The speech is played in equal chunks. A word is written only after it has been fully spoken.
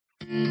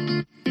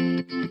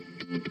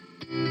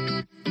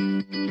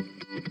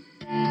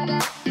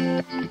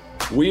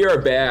We are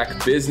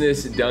back,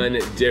 Business Done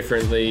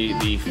Differently,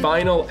 the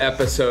final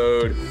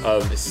episode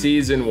of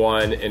season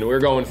 1, and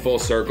we're going full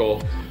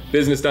circle.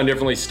 Business Done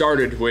Differently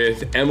started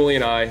with Emily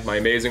and I, my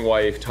amazing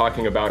wife,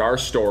 talking about our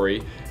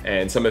story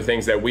and some of the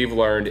things that we've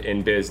learned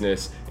in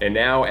business. And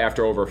now,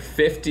 after over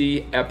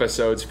 50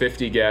 episodes,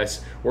 50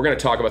 guests, we're going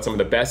to talk about some of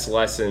the best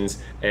lessons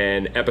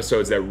and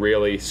episodes that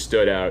really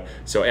stood out.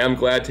 So I'm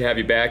glad to have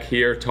you back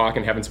here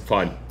talking, having some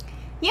fun.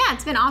 Yeah,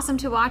 it's been awesome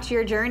to watch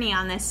your journey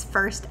on this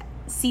first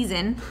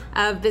season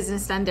of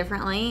Business Done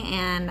Differently,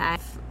 and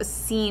I've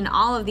seen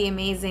all of the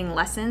amazing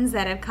lessons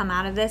that have come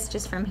out of this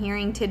just from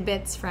hearing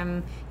tidbits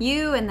from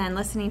you and then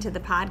listening to the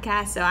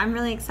podcast. So I'm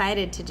really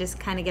excited to just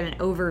kind of get an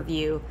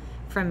overview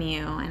from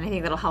you, and I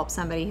think that'll help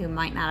somebody who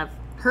might not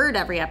have heard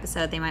every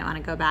episode. They might want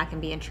to go back and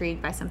be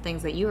intrigued by some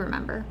things that you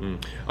remember.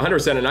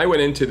 100%. And I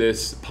went into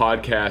this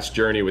podcast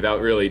journey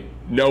without really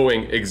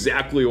knowing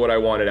exactly what I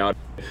wanted out.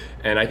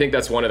 And I think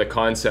that's one of the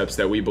concepts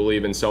that we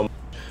believe in so much.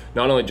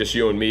 Not only just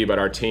you and me, but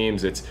our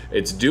teams. It's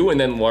do and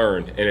then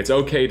learn. And it's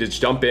okay to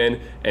jump in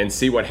and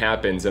see what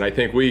happens. And I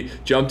think we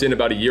jumped in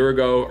about a year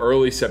ago,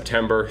 early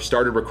September,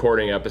 started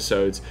recording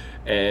episodes,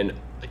 and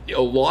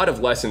a lot of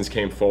lessons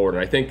came forward.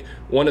 And I think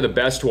one of the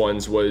best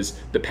ones was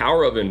the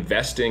power of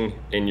investing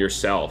in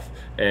yourself.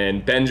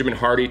 And Benjamin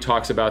Hardy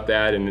talks about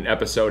that in an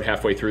episode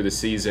halfway through the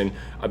season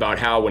about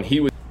how when he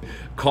was in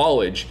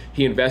college,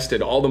 he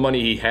invested all the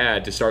money he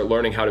had to start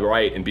learning how to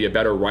write and be a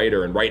better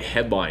writer and write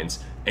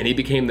headlines. And he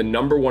became the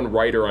 #1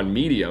 writer on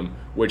Medium,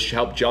 which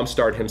helped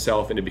jumpstart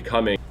himself into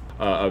becoming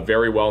a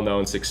very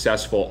well-known,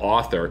 successful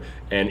author.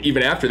 And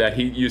even after that,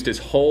 he used his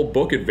whole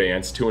book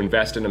advance to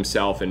invest in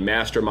himself in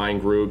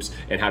mastermind groups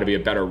and how to be a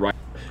better writer.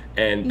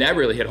 And that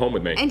really hit home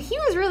with me. And he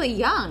was really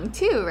young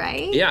too,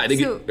 right? Yeah, I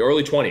think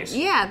early 20s.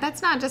 Yeah,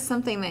 that's not just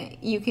something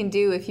that you can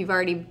do if you've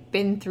already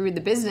been through the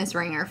business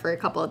ringer for a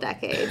couple of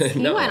decades. He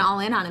went all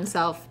in on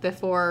himself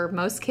before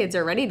most kids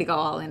are ready to go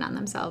all in on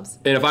themselves.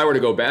 And if I were to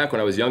go back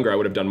when I was younger, I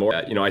would have done more.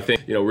 I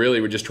think,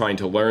 really we're just trying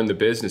to learn the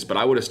business, but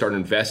I would have started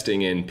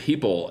investing in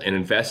people and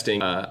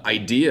investing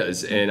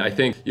ideas. And I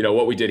think,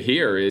 what we did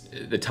here is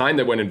the time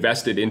that went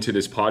invested into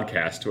this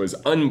podcast was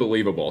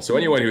unbelievable. So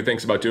anyone who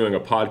thinks about doing a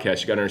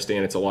podcast, you got to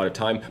understand it's a lot of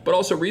time, but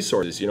also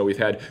resources. We've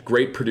had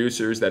great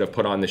producers that have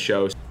put on the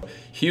show.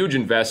 Huge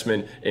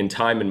investment in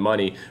time and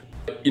money.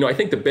 I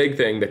think the big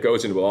thing that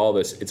goes into all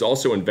this, it's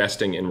also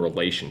investing in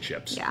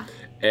relationships. Yeah.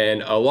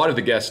 And a lot of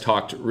the guests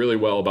talked really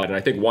well about it. And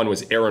I think one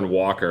was Aaron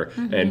Walker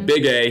and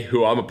Big A,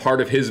 who I'm a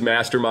part of his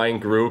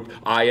mastermind group,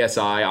 ISI,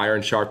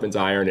 Iron Sharpens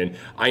Iron, and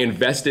I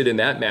invested in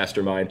that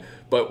mastermind.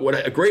 But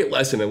what a great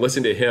lesson, and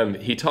listen to him,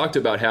 he talked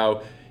about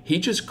how he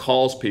just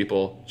calls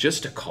people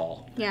just to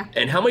call. Yeah.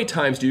 And how many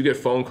times do you get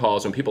phone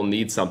calls when people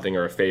need something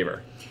or a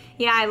favor?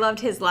 Yeah, I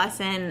loved his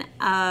lesson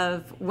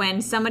of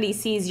when somebody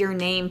sees your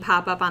name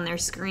pop up on their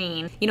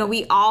screen.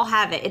 We all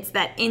have it. It's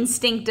that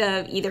instinct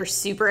of either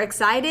super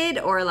excited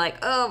or like,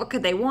 oh, what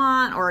could they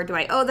want? Or do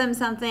I owe them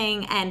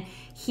something? And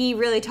he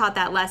really taught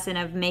that lesson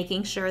of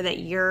making sure that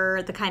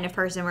you're the kind of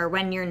person where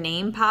when your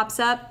name pops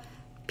up,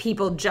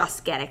 people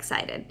just get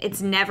excited.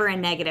 It's never a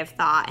negative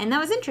thought. And that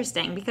was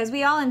interesting because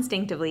we all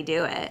instinctively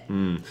do it.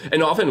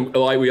 And often we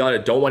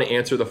don't want to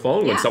answer the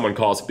phone when someone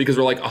calls because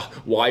we're like, oh,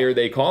 why are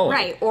they calling?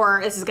 Right. Or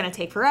this is going to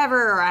take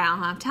forever, or I don't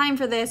have time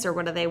for this, or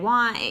what do they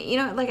want?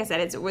 Like I said,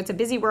 it's a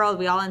busy world.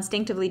 We all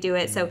instinctively do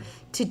it. So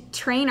to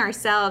train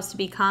ourselves to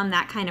become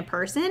that kind of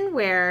person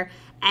where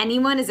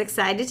anyone is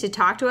excited to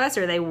talk to us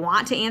or they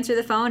want to answer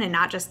the phone and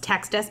not just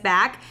text us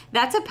back,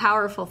 that's a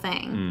powerful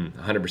thing.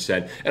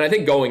 100%. And I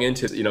think going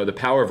into, the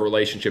power of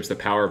relationships, the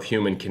power of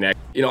human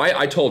connection.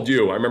 I told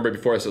you, I remember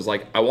before this, I was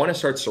like, I want to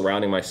start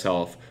surrounding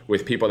myself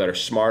with people that are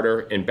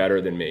smarter and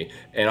better than me.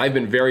 And I've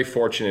been very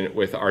fortunate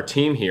with our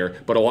team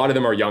here, but a lot of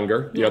them are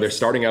younger. They're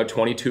starting out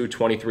 22,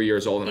 23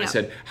 years old. And I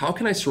said, how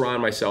can I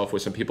surround myself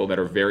with some people that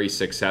are very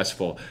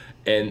successful?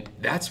 And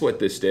that's what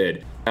this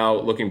did. Now,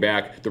 looking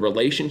back, the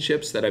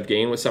relationships that I've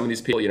gained with some of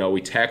these people,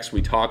 we text,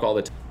 we talk all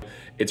the time.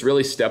 It's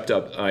really stepped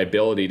up my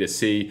ability to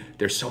see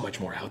there's so much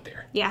more out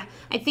there. Yeah.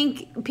 I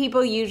think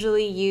people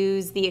usually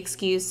use the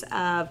excuse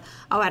of,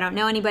 I don't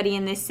know anybody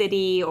in this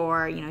city,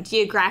 or,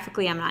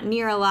 geographically I'm not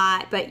near a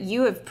lot. But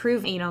you have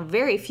proven,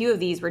 very few of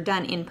these were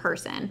done in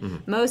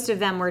person. Most of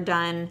them were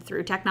done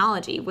through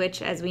technology,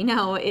 which, as we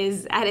know,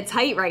 is at its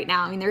height right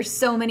now. There's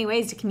so many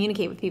ways to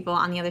communicate with people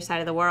on the other side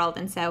of the world.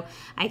 And so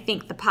I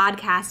think the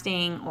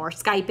podcasting or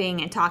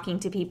Skyping and talking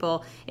to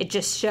people, it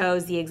just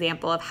shows the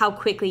example of how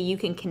quickly you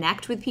can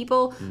connect with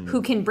people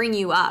who can bring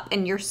you up.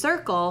 And your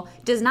circle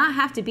does not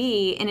have to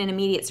be in an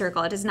immediate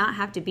circle. It does not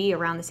have to be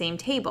around the same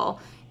table.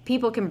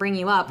 people can bring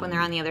you up when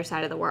they're on the other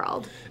side of the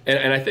world.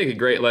 And I think a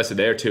great lesson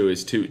there too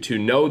is to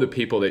know the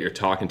people that you're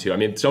talking to. I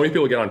mean, so many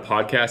people get on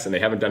podcasts and they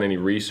haven't done any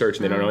research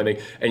and they don't know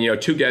anything.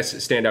 And two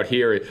guests stand out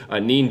here,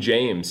 Neen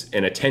James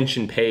and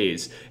Attention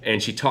Pays,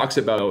 and she talks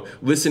about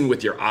listen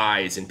with your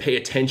eyes and pay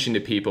attention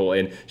to people.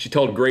 And she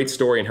told a great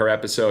story in her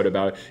episode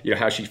about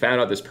how she found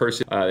out this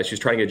person that she was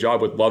trying to get a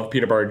job with loved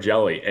peanut butter and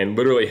jelly, and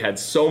literally had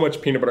so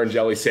much peanut butter and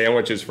jelly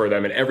sandwiches for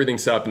them and everything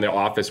set up in their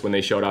office when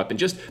they showed up, and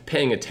just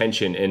paying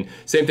attention. And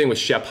same thing with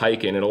Shep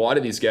Hyken and a lot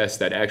of these guests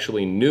that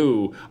actually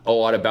knew a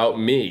lot about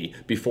me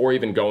before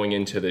even going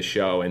into the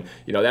show. And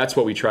that's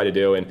what we try to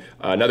do. And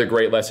another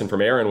great lesson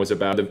from Aaron was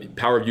about the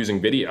power of using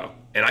video.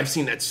 And I've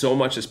seen that so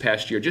much this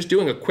past year, just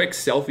doing a quick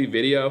selfie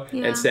video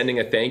and sending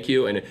a thank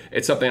you. And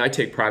it's something I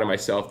take pride in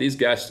myself. These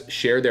guests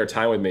shared their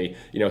time with me,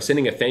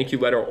 sending a thank you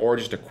letter or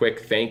just a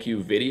quick thank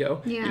you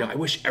video. Yeah. I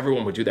wish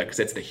everyone would do that because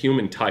it's the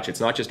human touch. It's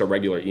not just a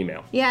regular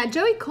email. Yeah,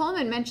 Joey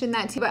Coleman mentioned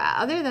that too. But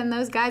other than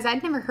those guys,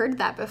 I'd never heard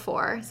that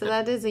before. So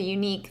that is a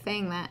unique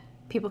thing that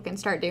people can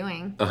start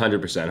doing.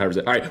 100%.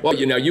 All right. Well,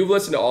 you've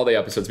listened to all the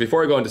episodes.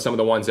 Before I go into some of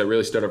the ones that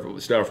really stood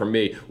out for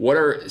me, what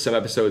are some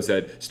episodes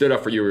that stood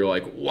out for you where you're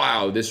like,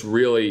 wow, this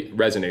really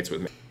resonates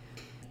with me?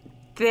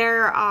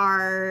 There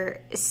are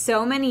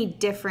so many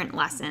different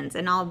lessons,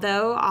 and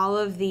although all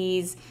of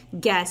these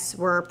guests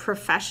were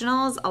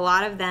professionals, a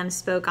lot of them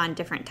spoke on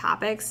different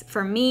topics.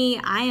 For me,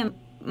 I am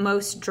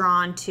most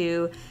drawn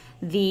to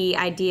the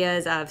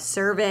ideas of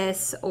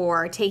service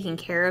or taking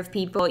care of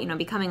people.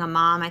 Becoming a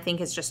mom, I think,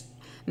 has just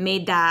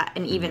made that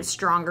an even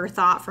stronger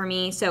thought for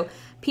me. So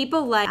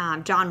people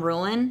like John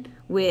Ruhlin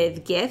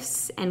with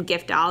gifts and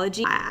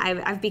giftology,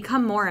 I've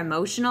become more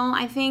emotional,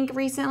 I think,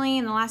 recently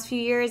in the last few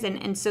years.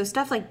 And so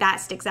stuff like that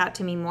sticks out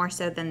to me more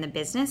so than the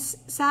business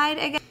side,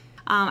 I guess.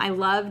 I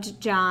loved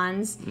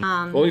John's.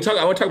 I want to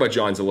talk about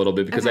John's a little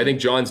bit because I think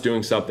John's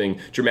doing something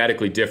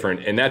dramatically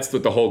different. And that's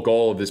the whole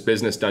goal of this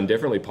Business Done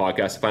Differently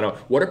podcast, to find out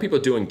what are people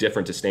doing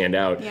different to stand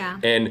out. Yeah.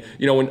 And,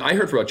 when I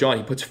heard about John,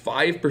 he puts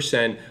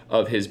 5%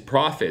 of his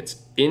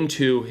profits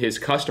into his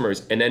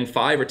customers and then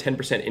 5 or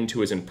 10% into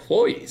his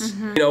employees.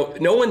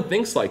 No one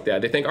thinks like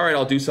that. They think, all right,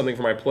 I'll do something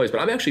for my employees, but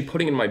I'm actually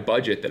putting in my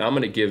budget that I'm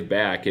going to give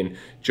back. And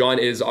John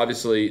is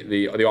obviously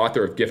the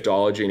author of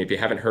Giftology. And if you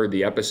haven't heard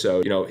the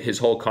episode, his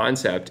whole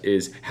concept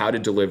is how to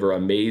deliver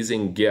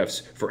amazing gifts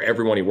for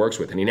everyone he works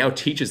with. And he now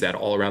teaches that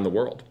all around the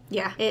world.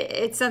 Yeah,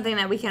 it's something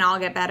that we can all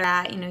get better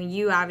at.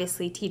 You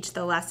obviously teach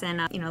the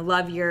lesson of,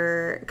 love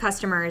your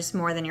customers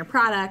more than your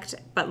product,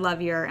 but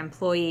love your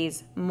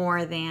employees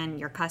more than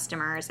your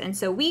customers. And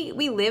so we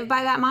live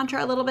by that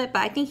mantra a little bit,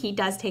 but I think he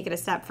does take it a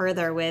step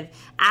further with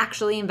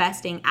actually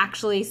investing,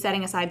 actually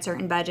setting aside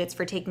certain budgets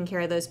for taking care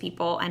of those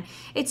people. And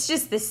it's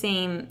just the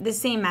same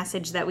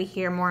message that we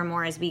hear more and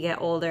more as we get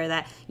older,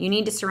 that you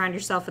need to surround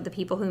yourself with the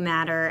people who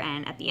matter.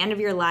 And at the end of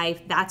your life,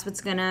 that's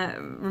what's going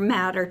to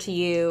matter to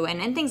you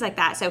and things like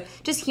that. So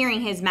just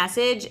hearing his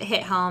message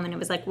hit home, and it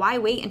was like, why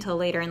wait until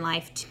later in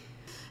life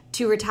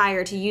to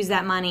retire, to use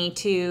that money,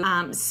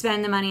 to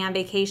spend the money on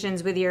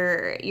vacations with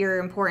your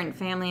important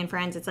family and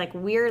friends? It's like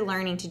we're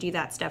learning to do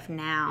that stuff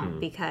now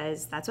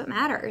because that's what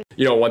matters.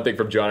 One thing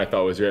from John I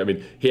thought was great. I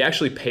mean, he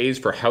actually pays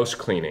for house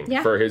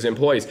cleaning for his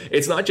employees.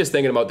 It's not just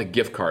thinking about the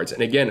gift cards.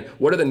 And again,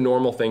 what are the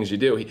normal things you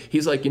do?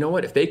 He's like,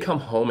 what? If they come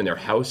home and their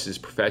house is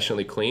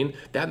professionally clean,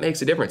 that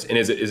makes a difference. And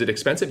is it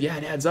expensive? Yeah,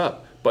 it adds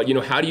up. But,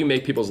 how do you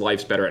make people's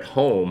lives better at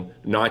home,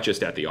 not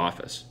just at the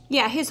office?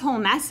 Yeah, his whole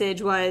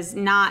message was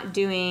not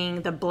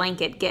doing the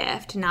blanket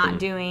gift, not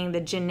doing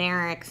the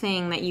generic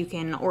thing that you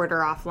can order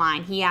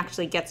offline. He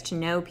actually gets to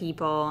know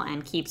people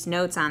and keeps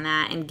notes on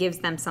that and gives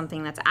them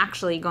something that's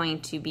actually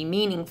going to be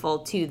meaningful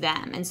to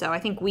them. And so I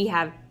think we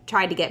have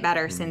tried to get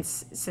better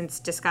since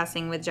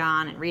discussing with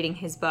John and reading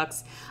his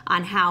books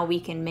on how we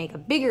can make a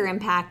bigger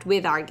impact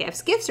with our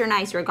gifts. Gifts are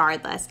nice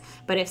regardless,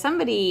 but if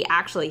somebody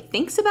actually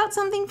thinks about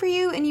something for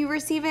you and you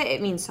receive it,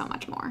 it means so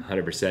much more.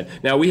 100%.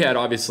 Now, we had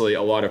obviously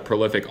a lot of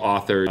prolific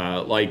authors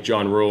like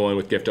John Ruhlin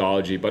with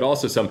Giftology, but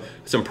also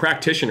some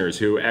practitioners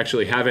who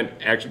actually haven't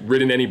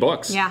written any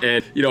books. Yeah.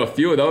 And, a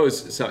few of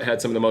those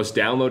had some of the most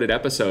downloaded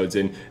episodes.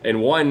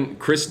 And one,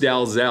 Chris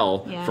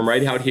Dalzell from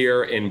right out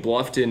here in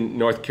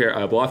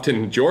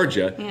Bluffton, Georgia,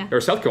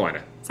 or South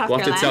Carolina. South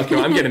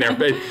Carolina. I'm getting there.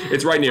 But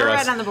it's right near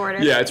us. Right on the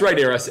border. Yeah, it's right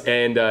near us.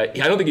 And I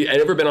don't think he'd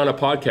ever been on a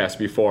podcast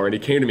before. And he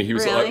came to me. He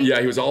was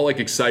Really? he was all like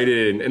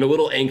excited and a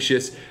little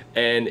anxious.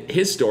 And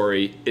his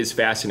story is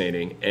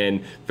fascinating.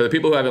 And for the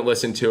people who haven't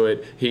listened to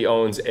it, he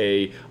owns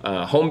a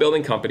home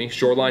building company,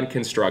 Shoreline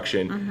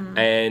Construction.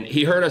 And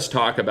he heard us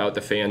talk about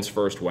the fans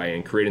first way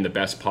and creating the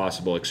best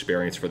possible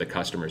experience for the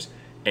customers.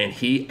 And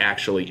he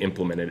actually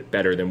implemented it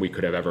better than we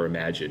could have ever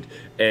imagined.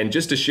 And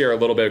just to share a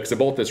little bit, because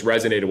both this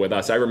resonated with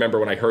us, I remember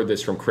when I heard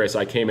this from Chris,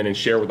 I came in and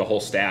shared with the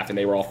whole staff, and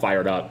they were all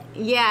fired up.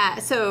 Yeah,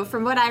 so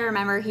from what I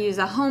remember, he was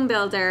a home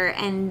builder,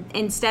 and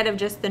instead of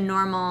just the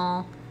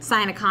normal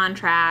sign a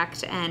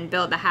contract and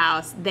build the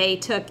house, they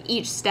took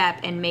each step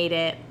and made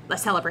it a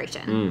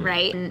celebration,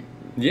 right? And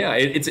Yeah,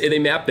 they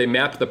map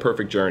the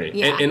perfect journey,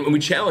 Yeah. and we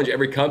challenge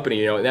every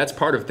company, and that's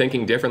part of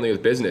thinking differently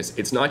with business.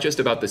 It's not just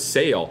about the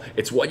sale;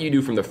 it's what you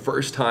do from the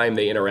first time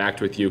they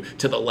interact with you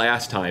to the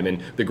last time.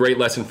 And the great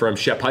lesson from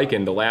Shep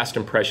Hyken: the last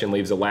impression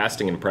leaves a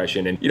lasting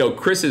impression. And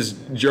Chris's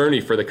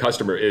journey for the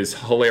customer is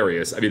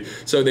hilarious. I mean,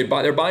 so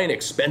they're buying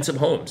expensive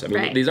homes. I mean,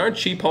 Right. these aren't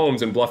cheap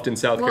homes in Bluffton,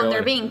 South Carolina. Well,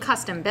 they're being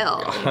custom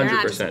built. 100%. They're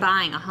not just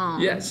buying a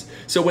home. Yes.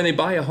 So when they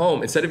buy a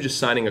home, instead of just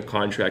signing a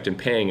contract and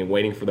paying and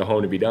waiting for the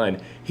home to be done,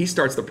 he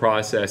starts the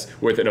process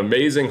with an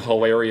amazing,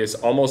 hilarious,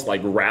 almost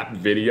like rap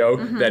video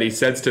that he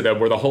sends to them,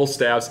 where the whole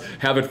staff's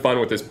having fun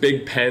with this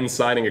big pen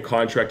signing a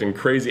contract in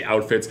crazy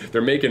outfits.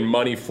 They're making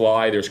money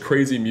fly. There's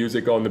crazy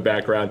music on in the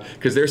background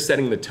because they're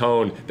setting the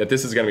tone that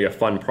this is going to be a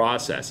fun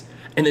process.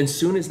 And then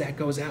soon as that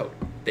goes out,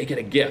 they get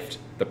a gift.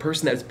 The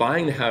person that's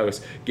buying the house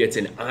gets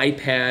an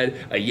iPad,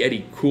 a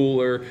Yeti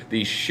cooler,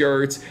 these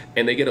shirts,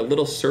 and they get a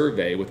little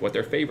survey with what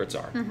their favorites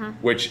are,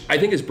 which I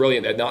think is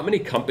brilliant that not many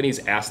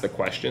companies ask the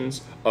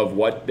questions of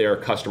what their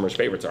customers'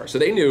 favorites are. So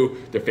they knew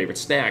their favorite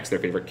snacks, their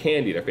favorite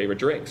candy, their favorite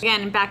drinks.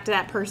 Again, back to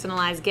that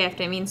personalized gift,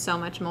 it means so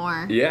much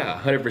more.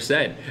 Yeah,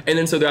 100%. And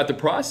then so throughout the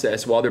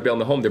process, while they're building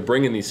the home, they're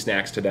bringing these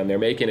snacks to them. They're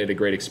making it a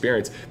great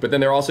experience. But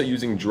then they're also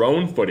using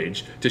drone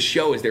footage to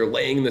show as they're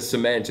laying the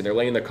cement and they're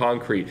laying the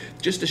concrete,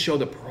 just to show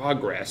the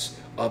progress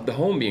of the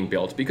home being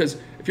built. Because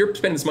if you're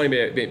spending this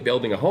money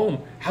building a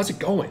home, how's it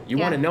going? You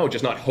want to know,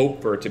 just not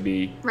hope for it to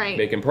be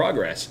making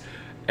progress.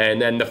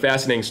 And then the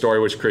fascinating story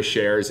which Chris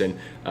shares, and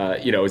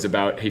is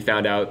about, he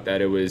found out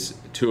that it was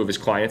two of his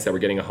clients that were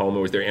getting a home.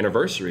 It was their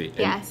anniversary.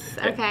 Yes.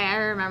 Okay, I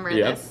remember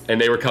this.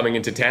 And they were coming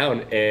into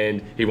town,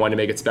 and he wanted to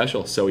make it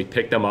special. So he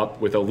picked them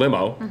up with a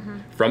limo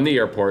from the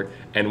airport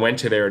and went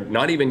to their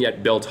not even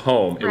yet built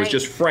home. It was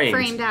just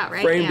framed out,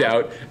 right? Framed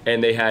out,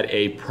 and they had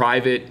a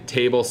private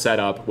table set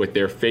up with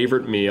their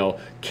favorite meal,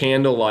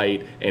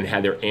 candlelight, and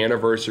had their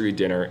anniversary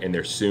dinner in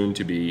their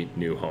soon-to-be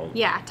new home.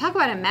 Yeah, talk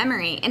about a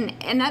memory. And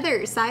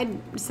another side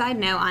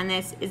note on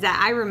this is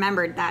that I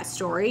remembered that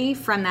story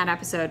from that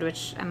episode,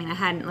 which, I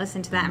hadn't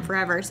listened to that in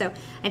forever. So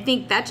I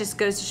think that just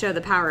goes to show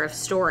the power of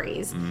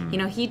stories.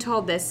 He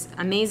told this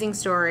amazing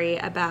story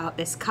about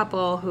this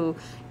couple who,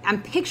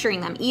 I'm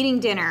picturing them eating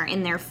dinner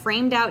in their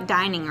framed out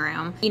dining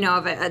room,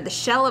 of the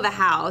shell of a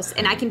house.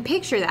 And I can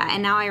picture that.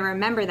 And now I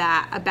remember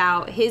that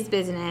about his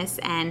business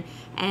and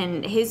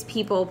his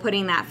people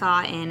putting that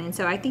thought in. And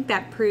so I think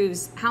that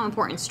proves how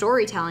important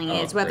storytelling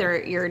is,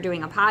 whether you're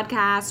doing a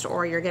podcast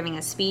or you're giving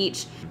a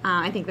speech.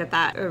 I think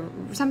that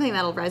something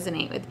that'll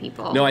resonate with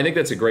people. No, I think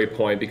that's a great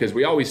point, because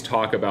we always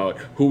talk about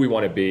who we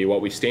want to be, what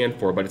we stand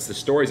for, but it's the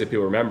stories that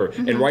people remember.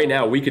 And right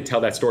now we could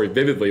tell that story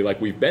vividly like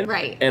we've been.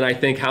 Right. And I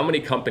think how many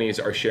companies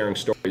are sharing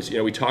stories?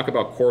 We talk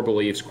about core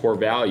beliefs, core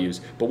values,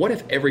 but what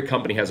if every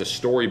company has a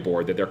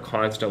storyboard that they're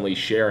constantly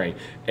sharing?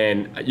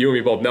 And you and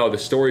me both know the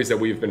stories that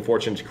we've been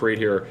fortunate to create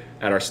here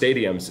at our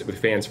stadiums with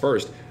Fans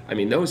First,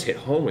 those hit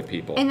home with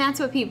people. And that's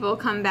what people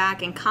come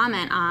back and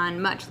comment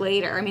on much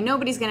later.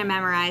 Nobody's going to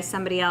memorize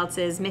somebody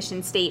else's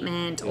mission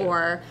statement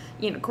or,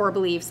 core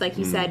beliefs, like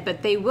you said,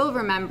 but they will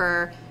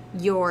remember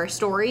your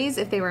stories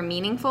if they were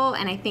meaningful.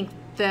 And I think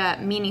the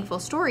meaningful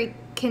story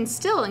can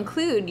still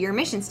include your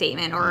mission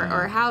statement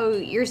or how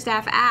your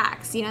staff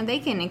acts. They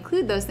can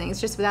include those things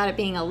just without it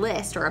being a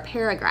list or a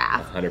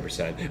paragraph.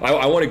 100%.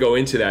 I want to go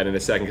into that in a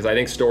second, because I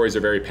think stories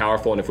are very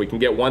powerful. And if we can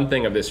get one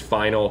thing of this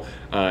final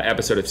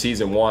episode of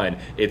season 1,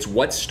 it's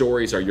what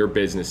stories are your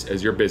business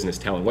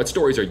telling? What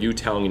stories are you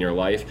telling in your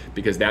life?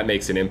 Because that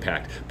makes an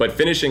impact. But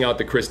finishing out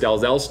the Chris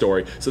Dalzell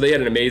story, so they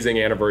had an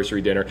amazing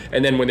anniversary dinner.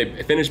 And then when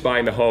they finish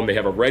buying the home, they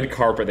have a red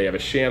carpet, they have a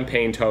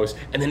champagne toast.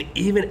 And then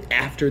even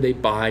after they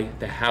buy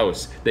the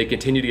house, they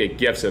continue to get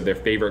gifts of their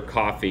favorite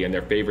coffee and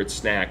their favorite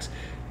snacks.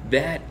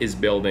 That is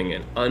building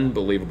an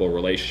unbelievable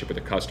relationship with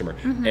the customer.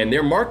 And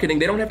their marketing,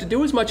 they don't have to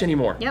do as much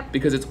anymore.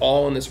 Because it's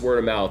all in this word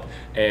of mouth.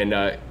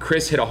 And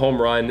Chris hit a home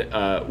run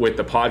with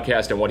the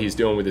podcast and what he's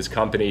doing with his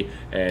company.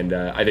 And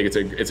I think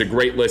it's a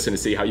great listen to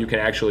see how you can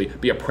actually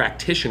be a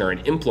practitioner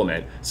and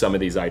implement some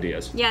of these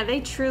ideas. Yeah, they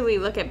truly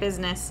look at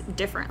business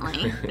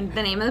differently,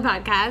 the name of the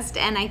podcast.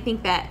 And I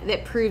think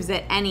that proves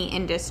that any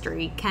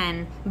industry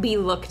can be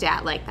looked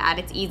at like that.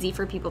 It's easy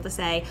for people to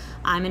say,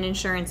 I'm an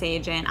insurance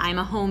agent, I'm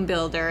a home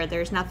builder,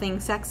 there's nothing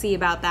sexy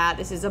about that,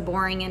 this is a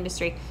boring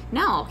industry.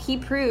 No, he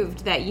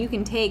proved that you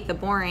can take the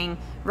boring,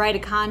 write a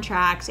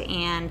contract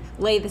and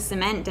lay the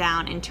cement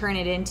down and turn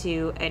it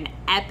into an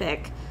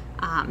epic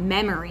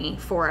memory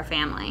for a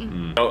family.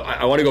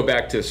 I want to go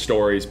back to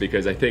stories,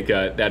 because I think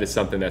that is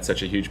something that's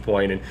such a huge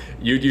point. And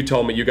you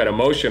told me you got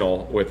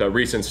emotional with a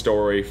recent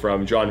story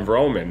from John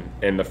Vroman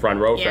in the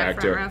Front Row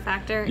Factor. Front Row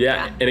Factor.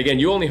 Yeah. And again,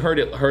 you only heard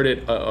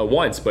it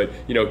once, but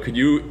could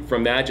you,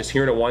 from that, just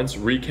hearing it once,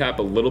 recap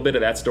a little bit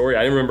of that story?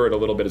 I remember it a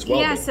little bit as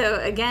well. Yeah. So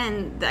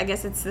again, I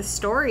guess it's the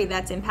story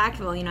that's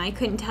impactful. I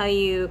couldn't tell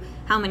you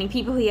how many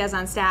people he has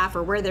on staff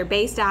or where they're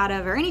based out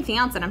of or anything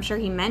else that I'm sure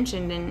he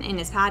mentioned in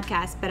his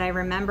podcast, but I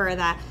remember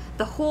that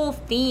the whole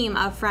theme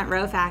of Front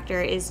Row Factor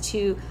is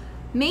to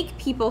make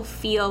people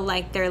feel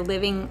like they're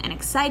living an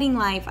exciting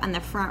life on the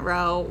front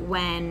row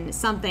when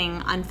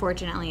something,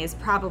 unfortunately, is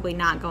probably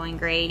not going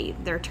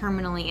great. They're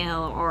terminally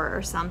ill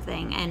or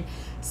something. And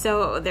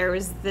so there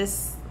was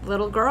this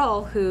little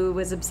girl who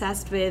was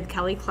obsessed with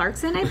Kelly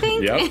Clarkson, I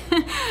think. Yep.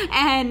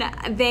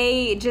 And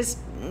they just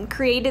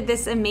created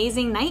this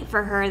amazing night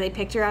for her. They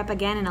picked her up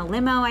again in a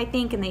limo, I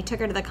think, and they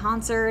took her to the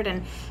concert,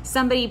 and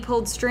somebody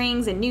pulled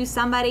strings and knew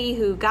somebody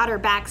who got her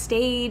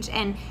backstage,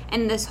 and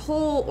this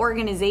whole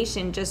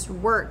organization just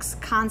works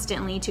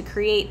constantly to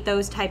create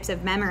those types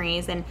of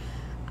memories. And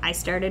I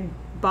started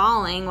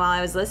bawling while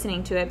I was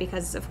listening to it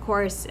because, of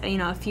course,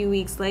 a few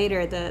weeks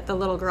later the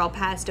little girl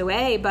passed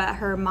away, but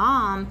her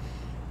mom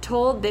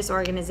told this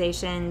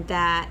organization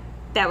that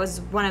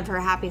was one of her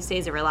happiest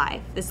days of her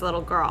life, this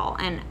little girl.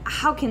 And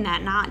how can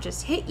that not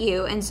just hit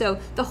you? And so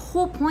the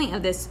whole point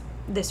of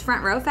this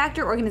Front Row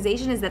Factor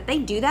organization is that they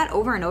do that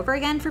over and over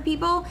again for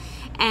people.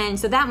 And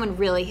so that one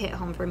really hit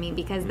home for me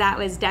because that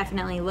was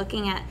definitely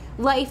looking at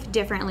life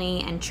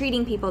differently and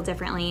treating people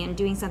differently and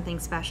doing something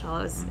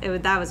special.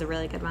 That was a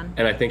really good one.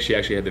 And I think she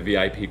actually had the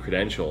VIP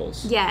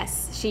credentials.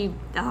 Yes, she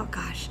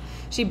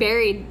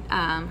buried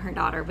her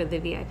daughter with the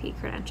VIP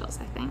credentials,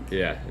 I think.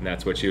 Yeah, and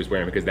that's what she was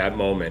wearing because that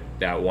moment,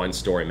 that one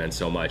story meant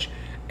so much.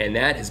 And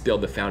that has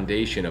built the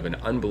foundation of an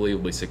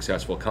unbelievably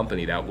successful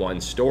company, that one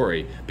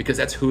story, because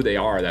that's who they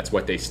are, that's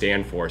what they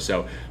stand for.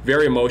 So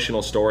very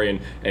emotional story,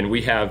 and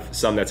we have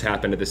some that's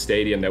happened at the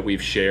stadium that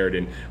we've shared,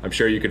 and I'm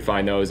sure you could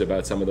find those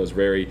about some of those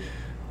very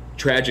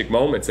tragic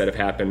moments that have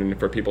happened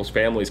for people's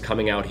families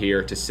coming out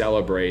here to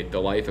celebrate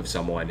the life of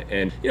someone.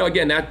 And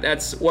again,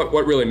 that's what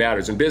really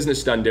matters. In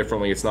business done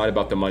differently, it's not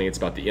about the money, it's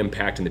about the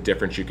impact and the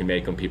difference you can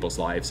make on people's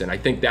lives. And I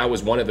think that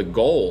was one of the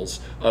goals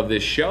of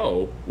this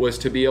show, was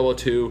to be able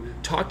to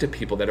talk to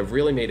people that have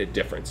really made a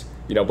difference.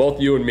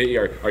 Both you and me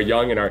are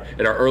young in our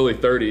early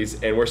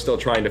 30s, and we're still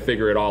trying to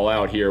figure it all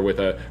out here with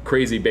a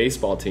crazy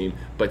baseball team,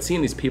 but seeing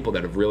these people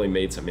that have really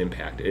made some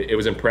impact, it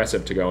was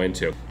impressive to go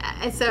into.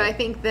 So I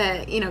think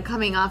that,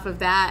 coming off of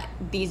that,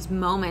 these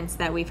moments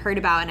that we've heard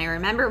about, and I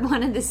remember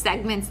one of the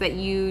segments that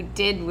you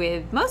did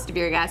with most of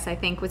your guests, I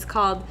think, was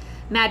called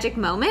Magic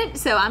Moment.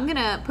 So I'm going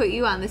to put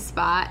you on the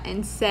spot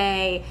and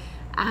say,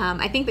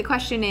 I think the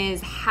question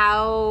is,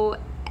 how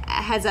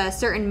has a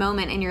certain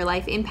moment in your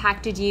life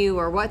impacted you,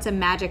 or what's a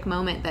magic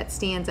moment that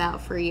stands out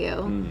for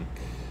you?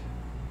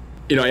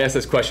 I asked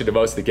this question to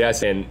most of the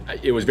guests, and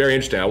it was very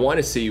interesting. I want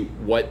to see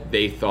what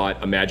they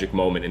thought a magic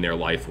moment in their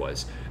life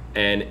was.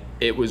 And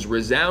it was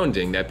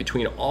resounding that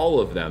between all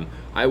of them,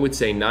 I would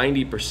say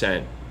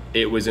 90%,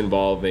 it was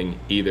involving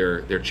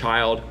either their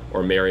child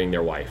or marrying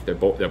their wife, the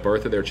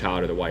birth of their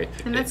child or the wife.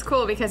 And that's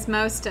cool because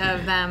most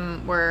of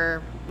them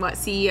were,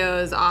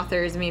 CEOs,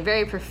 authors,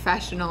 very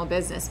professional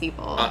business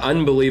people.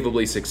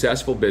 Unbelievably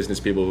successful business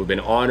people who've been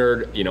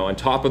honored, on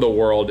top of the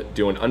world,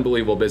 doing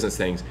unbelievable business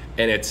things.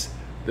 And it's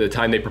the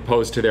time they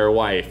proposed to their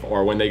wife,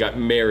 or when they got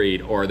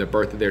married, or the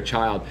birth of their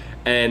child.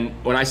 And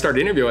when I started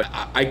interviewing,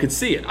 I could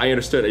see it. I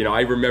understood it.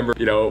 I remember,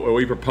 when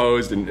we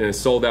proposed in a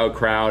sold out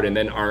crowd, and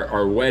then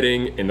our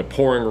wedding in the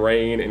pouring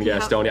rain in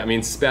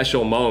Gastonia.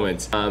 Special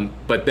moments.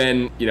 But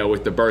then,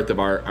 with the birth of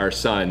our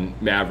son,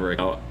 Maverick,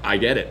 I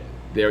get it.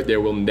 There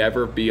will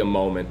never be a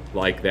moment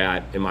like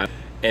that in my life.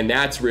 And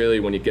that's really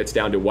when it gets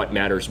down to what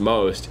matters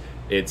most.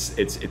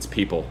 It's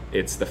people.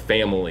 It's the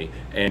family.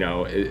 And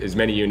as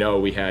many of you know,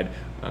 we had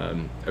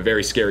a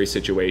very scary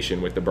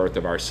situation with the birth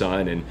of our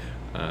son, and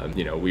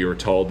we were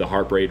told the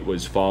heart rate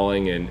was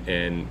falling,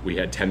 and we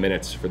had 10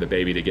 minutes for the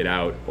baby to get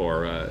out,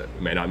 or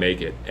we may not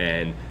make it.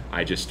 And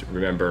I just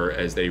remember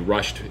as they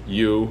rushed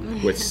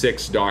you with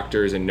 6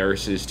 doctors and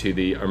nurses to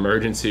the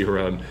emergency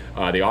room,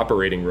 the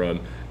operating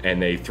room, and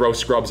they throw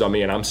scrubs on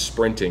me, and I'm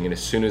sprinting, and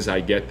as soon as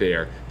I get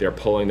there, they're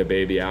pulling the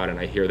baby out, and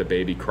I hear the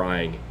baby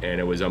crying, and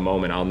it was a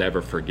moment I'll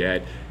never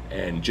forget,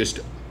 and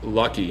just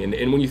lucky. And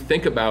when you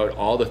think about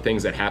all the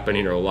things that happen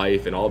in your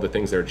life and all the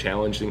things that are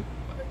challenging, it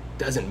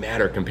doesn't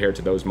matter compared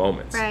to those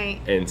moments. Right.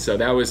 And so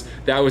that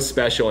was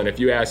special. And if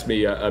you ask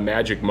me a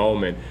magic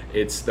moment,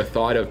 it's the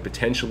thought of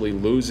potentially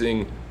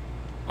losing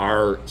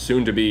our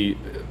soon-to-be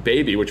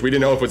baby, which we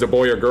didn't know if it was a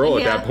boy or girl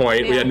at that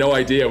point. We had no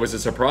idea. It was a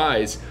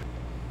surprise.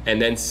 And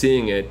then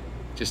seeing it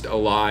just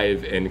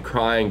alive and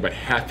crying but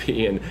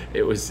happy, and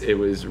it was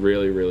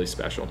really, really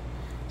special.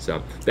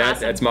 So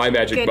that's my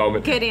magic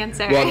moment. Good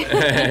answer. Well,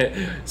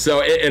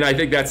 and I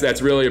think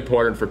that's really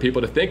important for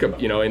people to think of,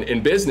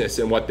 in business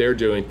and what they're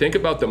doing. Think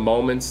about the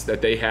moments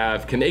that they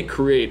have. Can they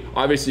create?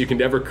 Obviously, you can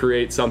never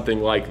create something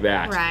like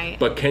that. Right.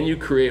 But can you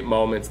create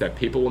moments that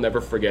people will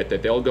never forget,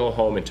 that they'll go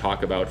home and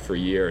talk about for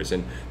years?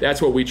 And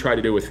that's what we try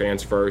to do with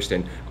Fans First.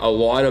 And a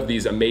lot of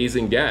these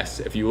amazing guests,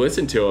 if you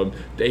listen to them,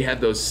 they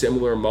have those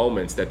similar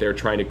moments that they're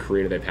trying to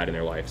create or they've had in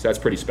their life. So that's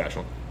pretty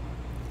special.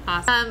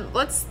 Awesome.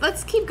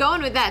 Let's keep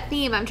going with that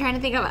theme. I'm trying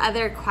to think of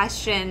other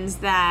questions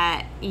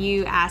that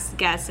you asked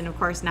guests, and of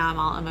course now I'm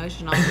all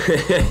emotional,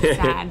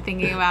 sad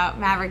thinking about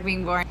Maverick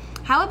being born.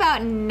 How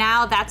about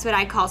now? That's what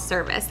I call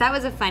service. That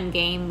was a fun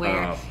game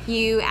where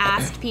you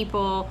asked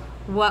people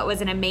what was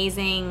an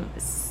amazing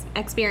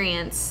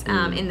experience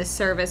in the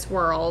service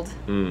world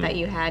that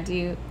you had?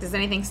 Does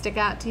anything stick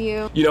out to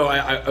you? You know,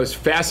 I was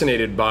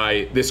fascinated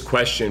by this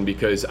question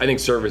because I think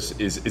service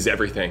is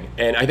everything.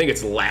 And I think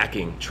it's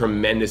lacking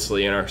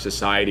tremendously in our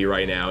society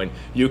right now. And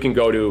you can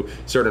go to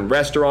certain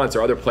restaurants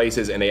or other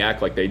places and they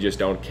act like they just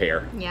don't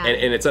care. Yeah.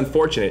 And it's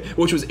unfortunate,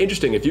 which was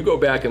interesting. If you go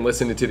back and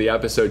listen to the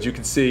episodes, you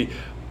can see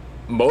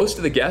most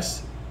of the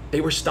guests, they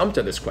were stumped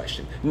on this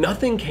question.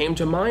 Nothing came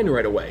to mind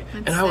right away.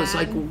 That's and I was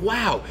sad. like,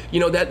 wow. You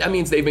know, that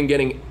means they've been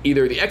getting,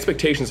 either the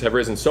expectations have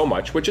risen so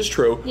much, which is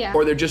true, Yeah.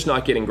 or they're just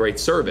not getting great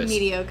service.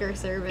 Mediocre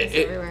service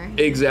everywhere.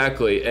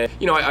 Exactly. And,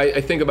 you know,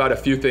 I think about a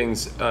few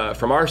things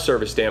from our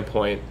service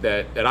standpoint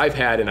that I've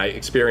had and I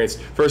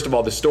experienced. First of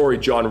all, the story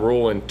John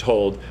Rulin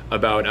told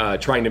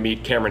about trying to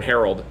meet Cameron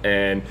Herold,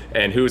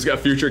 and who's a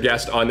future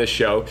guest on this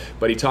show.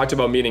 But he talked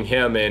about meeting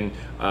him and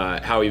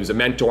how he was a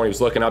mentor and he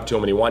was looking up to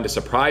him and he wanted to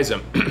surprise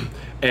him.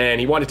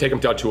 And he wanted to take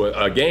him out to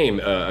a game,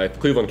 a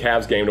Cleveland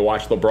Cavs game, to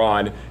watch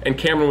LeBron. And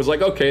Cameron was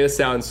like, okay, this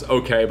sounds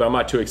okay, but I'm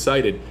not too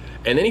excited.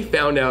 And then he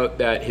found out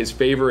that his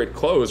favorite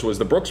clothes was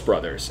the Brooks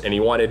Brothers. And he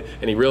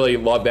really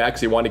loved that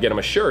because he wanted to get him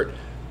a shirt.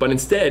 But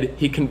instead,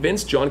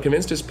 John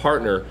convinced his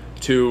partner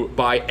to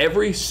buy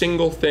every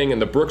single thing in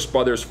the Brooks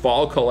Brothers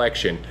fall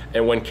collection.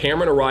 And when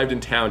Cameron arrived in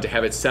town, to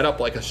have it set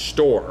up like a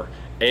store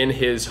in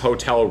his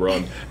hotel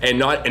room, and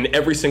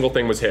every single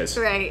thing was his.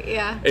 Right,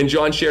 yeah. And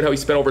John shared how he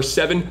spent over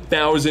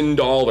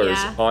 $7,000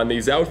 Yeah. on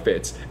these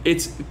outfits.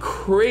 It's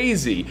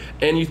crazy.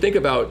 And you think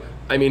about,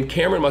 I mean,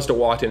 Cameron must have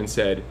walked in and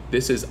said,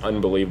 this is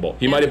unbelievable.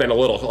 He might have been a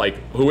little like,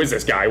 who is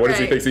this guy? What does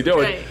he think he's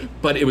doing? Right.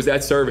 But it was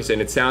that service, and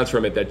it sounds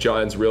from it that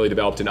John's really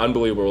developed an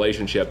unbelievable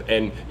relationship.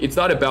 And it's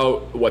not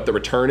about what the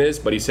return is,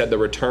 but he said the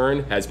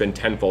return has been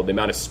tenfold. The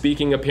amount of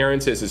speaking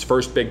appearances, his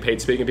first big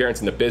paid speaking appearance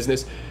in the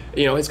business,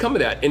 you know, has come to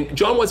that. And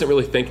John wasn't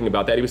really thinking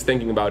about that. He was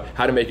thinking about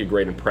how to make a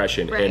great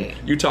impression. Right.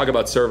 And you talk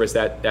about service,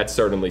 that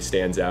certainly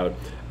stands out.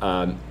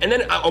 And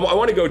then I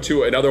want to go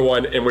to another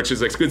one, and which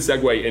is a good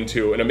segue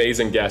into an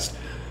amazing guest.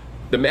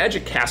 The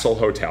Magic Castle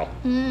Hotel.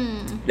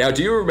 Now,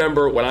 do you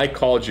remember when I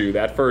called you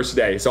that first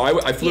day? So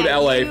I flew to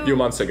LA a few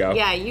months ago.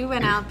 Yeah, you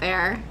went out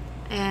there,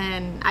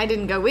 and I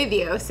didn't go with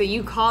you, so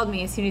you called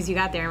me as soon as you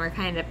got there and were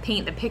kind of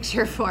paint the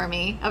picture for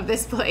me of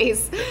this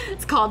place.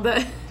 It's called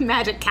the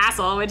Magic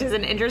Castle, which is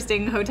an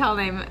interesting hotel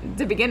name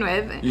to begin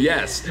with.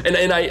 Yes, and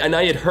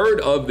I had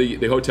heard of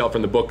the hotel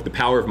from the book The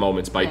Power of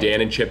Moments by Dan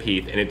and Chip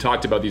Heath, and it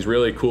talked about these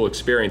really cool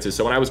experiences.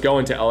 So when I was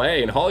going to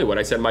LA and Hollywood,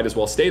 I said might as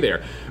well stay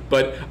there.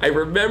 But I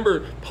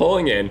remember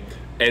pulling in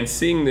and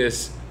seeing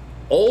this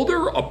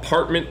older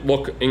apartment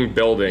looking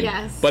building,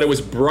 Yes. but it was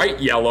bright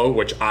yellow,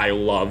 which I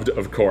loved,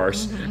 of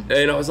course.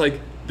 And I was like,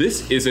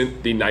 this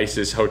isn't the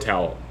nicest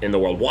hotel in the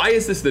world. Why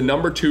is this the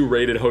number 2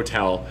 rated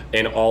hotel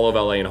in all of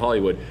LA and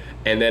Hollywood?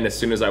 And then as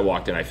soon as I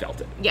walked in, I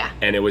felt it. Yeah.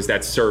 And it was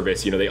that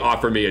service. You know, they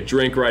offered me a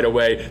drink right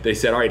away. They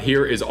said, all right,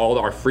 here is all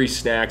our free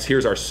snacks.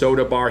 Here's our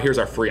soda bar. Here's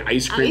our free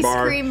ice cream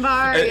bar.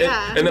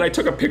 And then I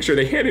took a picture.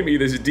 They handed me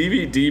this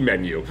DVD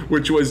menu,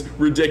 which was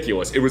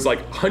ridiculous. It was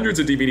like hundreds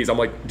of DVDs. I'm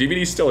like,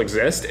 DVDs still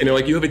exist? And they're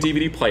like, you have a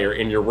DVD player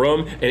in your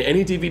room, and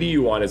any DVD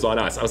you want is on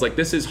us. I was like,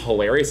 this is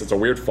hilarious. It's a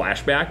weird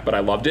flashback, but I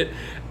loved it.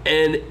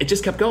 And it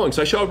just kept going.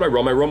 So I showed up my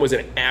room. My room was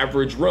an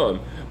average room.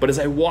 But as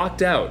I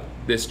walked out,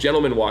 this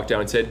gentleman walked out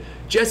and said,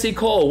 Jesse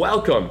Cole,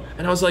 welcome.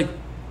 And I was like,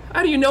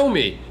 how do you know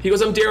me? He goes,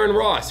 I'm Darren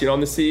Ross. You know,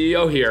 I'm the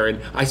CEO here.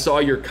 And I saw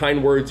your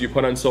kind words you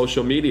put on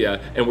social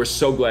media, and we're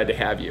so glad to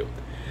have you.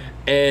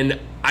 And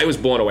I was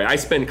blown away. I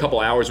spent a couple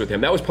hours with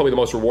him. That was probably the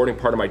most rewarding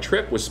part of my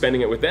trip, was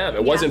spending it with them.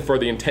 It wasn't for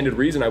the intended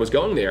reason I was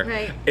going there.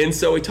 Right. And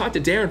so we talked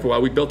to Darren for a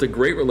while. We built a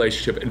great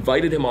relationship,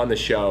 invited him on the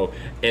show,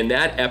 and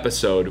that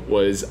episode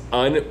was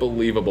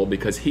unbelievable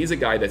because he's a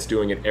guy that's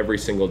doing it every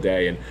single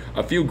day. And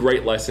a few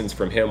great lessons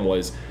from him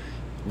was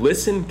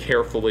listen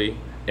carefully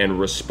and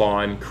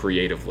respond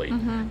creatively.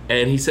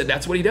 And he said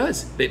that's what he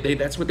does.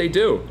 That's what they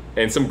do.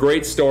 And some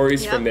great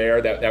stories from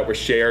there that were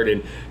shared.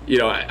 And, you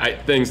know,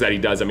 things that he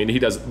does. I mean, he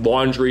does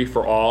laundry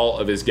for all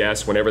of his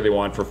guests whenever they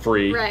want for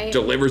free. Right.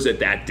 Delivers it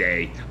that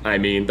day. I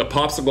mean, the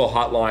Popsicle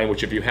Hotline,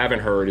 which if you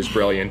haven't heard is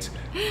brilliant.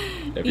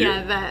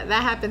 That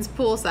happens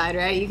poolside,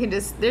 right? You can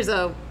just, there's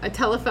a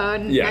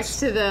telephone next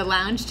to the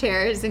lounge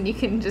chairs, and you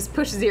can just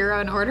push 0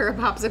 and order a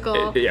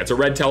popsicle. It's a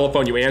red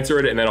telephone. You answer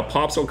it, and then a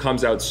popsicle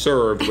comes out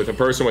served with a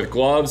person with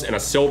gloves and a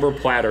silver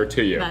platter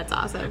to you. That's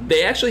awesome.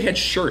 They actually had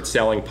shirts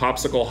selling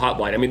Popsicle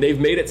Hotline. I mean, they've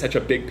made it such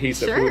a big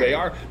piece of who they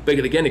are. But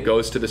again, it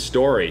goes to the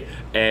story.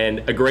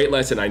 And a great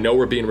lesson, I know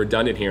we're being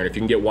redundant here, and if you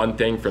can get one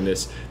thing from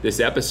this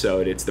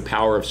episode, it's the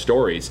power of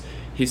stories.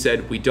 He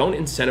said, we don't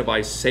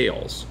incentivize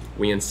sales,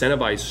 we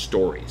incentivize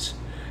stories.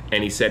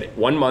 And he said,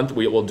 1 month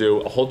we will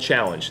do a whole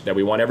challenge that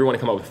we want everyone to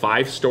come up with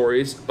 5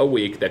 stories a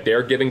week that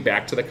they're giving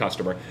back to the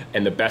customer,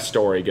 and the best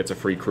story gets a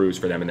free cruise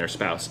for them and their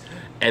spouse.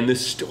 And the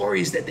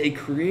stories that they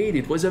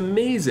created was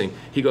amazing.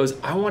 He goes,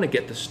 I want to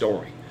get the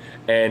story.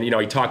 And,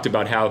 he talked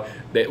about how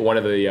one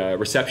of the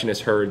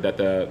receptionists heard that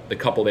the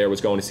couple there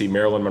was going to see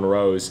Marilyn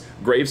Monroe's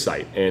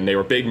gravesite, and they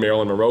were big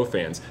Marilyn Monroe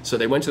fans. So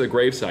they went to the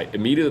gravesite.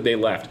 Immediately they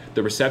left,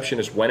 the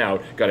receptionist went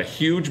out, got a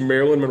huge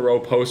Marilyn Monroe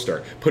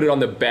poster, put it on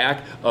the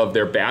back of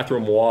their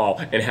bathroom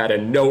wall, and had a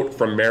note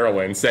from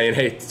Marilyn saying,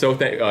 hey, so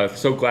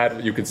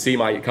glad you could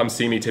come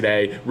see me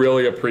today.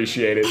 Really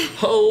appreciate it.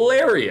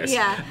 Hilarious.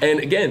 Yeah. And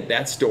again,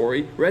 that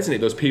story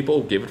resonated. Those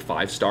people give it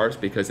 5 stars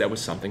because that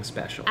was something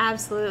special.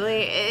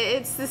 Absolutely.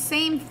 It's the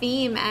same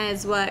theme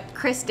as what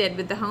Chris did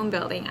with the home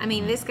building. I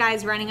mean, this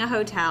guy's running a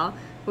hotel,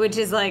 which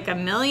is like a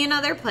million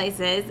other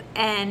places,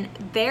 and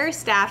their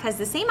staff has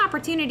the same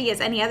opportunity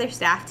as any other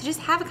staff to just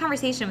have a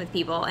conversation with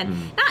people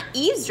and not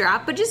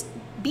eavesdrop, but just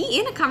be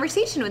in a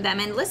conversation with them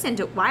and listen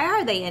to why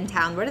are they in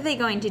town? What are they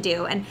going to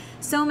do? And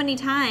so many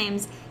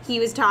times he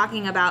was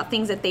talking about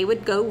things that they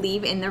would go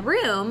leave in the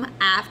room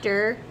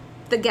after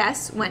the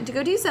guests went to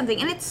go do something.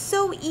 And it's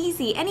so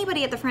easy.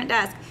 Anybody at the front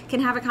desk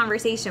can have a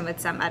conversation with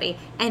somebody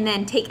and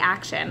then take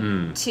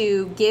action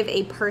to give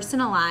a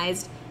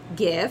personalized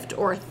gift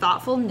or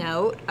thoughtful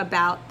note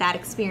about that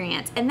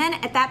experience. And then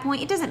at that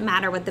point, it doesn't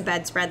matter what the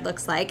bedspread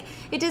looks like.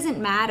 It doesn't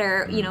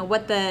matter,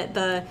 what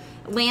the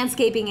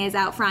landscaping is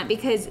out front,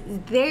 because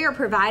they are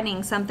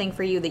providing something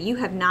for you that you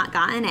have not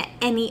gotten at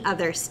any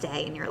other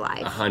stay in your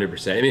life.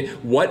 100%. I mean,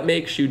 what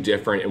makes you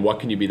different and what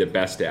can you be the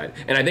best at?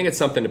 And I think it's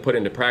something to put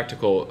into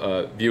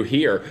practical view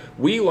here.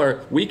 We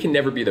learn we can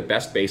never be the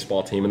best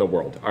baseball team in the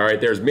world. All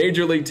right, there's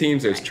major league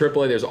teams, there's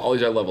AAA, there's all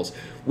these other levels.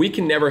 We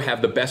can never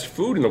have the best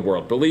food in the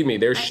world. Believe me,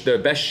 there's the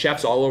best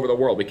chefs all over the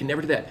world. We can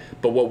never do that.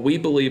 But what we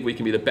believe we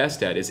can be the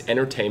best at is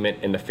entertainment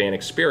and the fan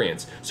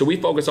experience. So we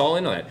focus all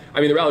in on that. I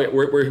mean, the reality,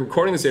 we're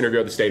recording this interview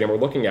at the stadium. We're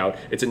looking out.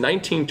 It's a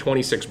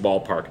 1926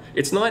 ballpark.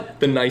 It's not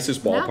the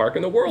nicest ballpark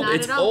in the world.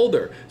 It's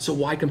older. So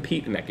why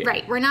compete in that game?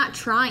 Right. We're not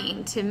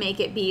trying to make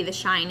it be the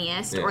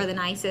shiniest or the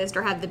nicest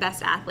or have the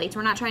best athletes.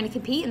 We're not trying to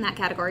compete in that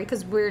category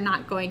because we're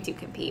not going to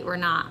compete. We're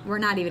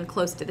not even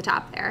close to the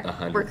top there.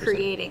 100%. We're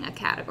creating a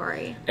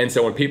category. And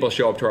so when people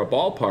show up to our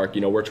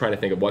ballpark, we're trying to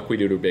think of what we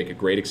do to make a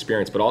great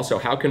experience, but also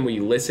how can we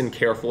listen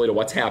carefully to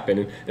what's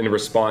happening and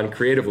respond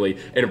creatively.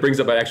 And it brings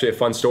up actually a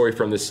fun story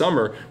from this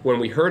summer when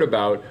we heard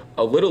about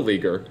a little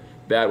leaguer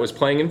that was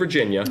playing in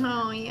Virginia.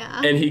 Oh,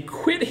 yeah. And he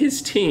quit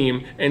his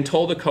team and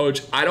told the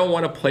coach, I don't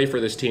want to play for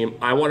this team.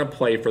 I want to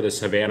play for the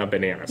Savannah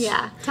Bananas.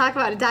 Yeah, talk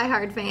about a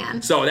diehard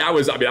fan. So I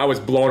was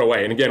blown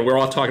away. And again, we're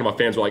all talking about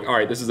fans. We're like, all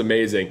right, this is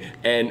amazing.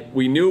 And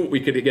we knew we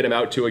could get him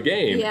out to a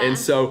game. Yeah. And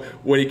so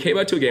when he came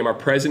out to a game, our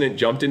president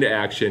jumped into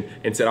action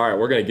and said, all right,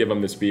 we're going to give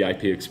him this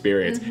VIP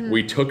experience.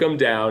 We took him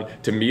down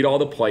to meet all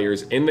the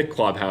players in the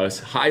clubhouse,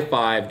 high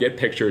five, get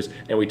pictures,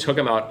 and we took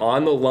him out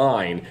on the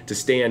line to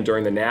stand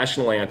during the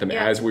national anthem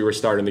as we were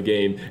starting the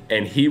game,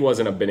 and he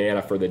wasn't a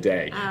banana for the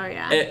day. Oh,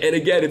 yeah. And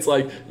again, it's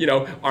like,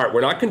 all right,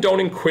 we're not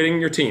condoning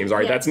quitting your teams, all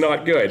right? That's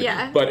not good.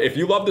 Yeah. But if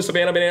you love the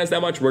Savannah Bananas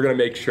that much, we're going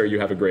to make sure you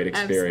have a great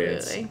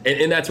experience.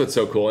 Absolutely. And that's what's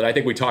so cool. And I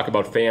think we talk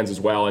about fans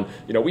as well. And,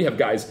 we have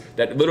guys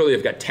that literally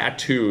have got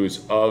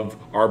tattoos of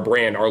our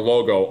brand, our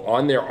logo,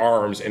 on their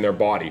arms and their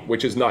body,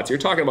 which is nuts. You're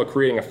talking about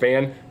creating a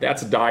fan,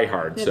 that's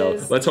diehard. So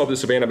let's hope the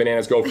Savannah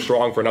Bananas go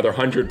strong for another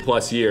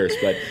 100+ years.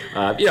 But,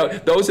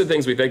 those are the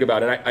things we think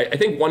about. And I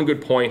think one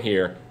good point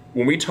here,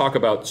 when we talk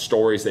about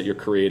stories that you're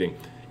creating,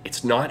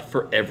 it's not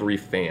for every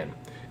fan.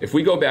 If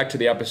we go back to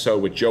the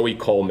episode with Joey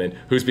Coleman,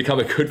 who's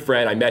become a good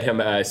friend, I met him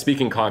at a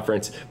speaking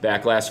conference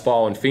back last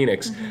fall in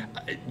Phoenix.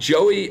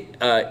 Joey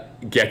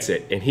gets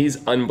it, and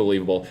he's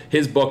unbelievable.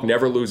 His book,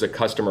 Never Lose a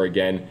Customer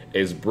Again,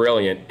 is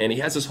brilliant, and he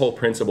has this whole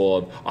principle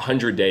of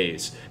 100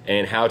 days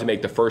and how to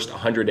make the first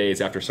 100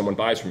 days after someone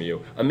buys from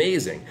you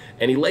amazing.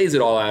 And he lays it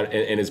all out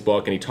in his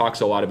book, and he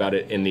talks a lot about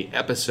it in the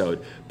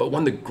episode. But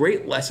one of the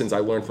great lessons I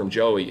learned from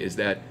Joey is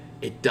that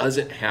it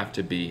doesn't have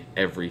to be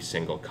every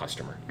single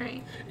customer.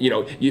 Right.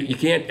 You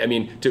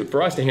can't,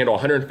 for us to handle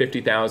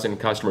 150,000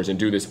 customers and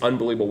do this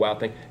unbelievable wow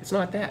thing, it's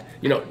not that.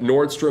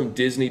 Nordstrom,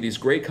 Disney, these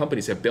great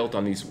companies have built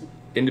on these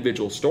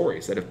individual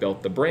stories that have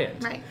built the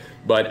brand. Right.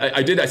 But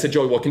I said,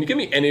 Joey, well, can you give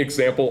me any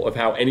example of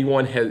how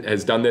anyone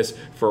has done this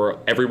for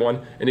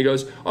everyone? And he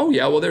goes, oh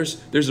yeah, well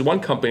there's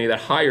one company that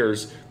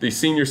hires the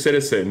senior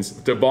citizens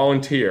to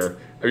volunteer.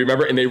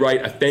 Remember, and they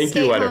write a thank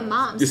you letter.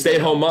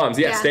 Stay-at-home moms.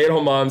 Yeah,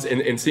 stay-at-home moms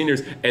and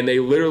seniors, and they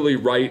literally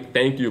write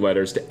thank you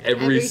letters to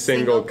every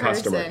single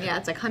customer. Yeah,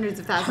 it's like hundreds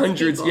of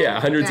thousands of people.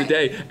 Hundreds a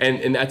day,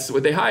 and that's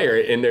what they hire,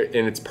 and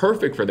it's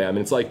perfect for them. And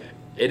it's like,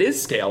 it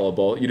is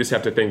scalable. You just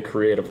have to think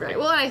creatively. Right.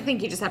 Well, I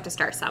think you just have to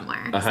start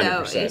somewhere.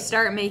 100%. So you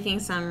start making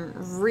some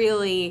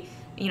really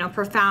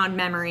profound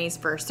memories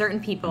for certain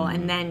people,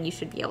 and then you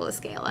should be able to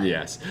scale it.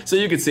 Yes. So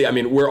you can see,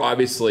 we're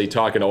obviously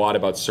talking a lot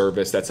about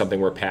service. That's something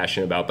we're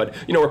passionate about. But,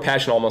 we're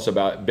passionate almost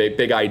about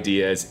big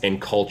ideas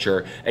and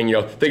culture. And,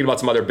 thinking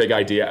about some other big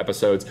idea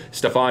episodes,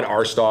 Stefan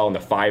Arstal and the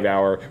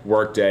 5-hour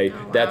workday. Oh,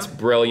 wow. That's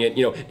brilliant.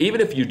 Even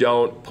if you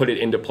don't put it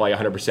into play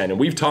 100%, and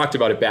we've talked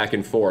about it back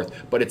and forth,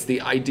 but it's the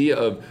idea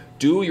of,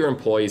 do your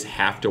employees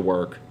have to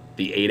work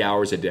the 8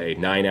 hours a day,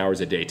 9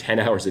 hours a day, 10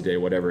 hours a day,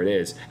 whatever it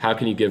is. How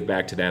can you give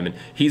back to them? And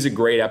he's a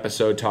great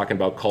episode talking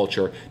about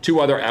culture. Two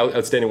other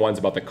outstanding ones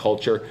about the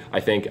culture, I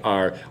think,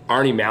 are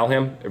Arnie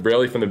Malham,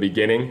 really from the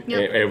beginning,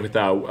 with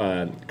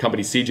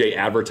company CJ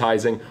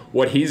Advertising.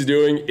 What he's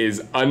doing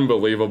is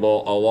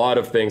unbelievable. A lot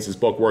of things, his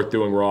book, Worth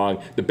Doing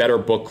Wrong, the Better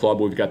Book Club,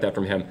 we've got that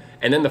from him.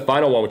 And then the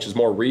final one, which is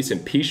more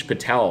recent, Peesh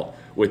Patel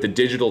with the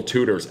Digital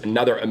Tutors,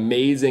 another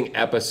amazing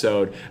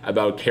episode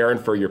about caring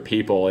for your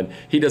people. And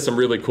he does some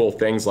really cool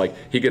things, like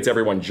he gets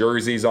everyone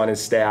jerseys on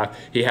his staff.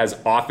 He has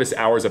office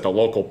hours at the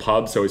local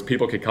pub so his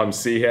people could come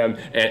see him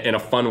in a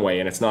fun way,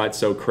 and it's not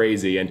so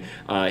crazy. And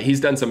he's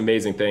done some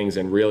amazing things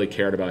and really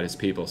cared about his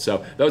people.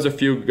 So those are a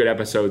few good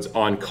episodes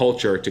on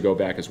culture to go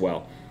back as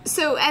well.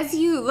 So as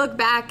you look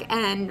back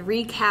and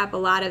recap a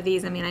lot of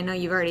these, I mean, I know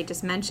you've already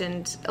just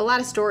mentioned a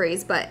lot of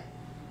stories, but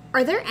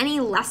are there any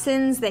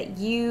lessons that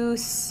you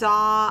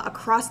saw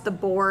across the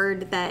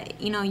board that,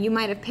 you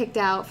might have picked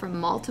out from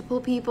multiple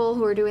people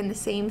who are doing the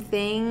same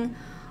thing?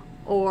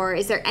 Or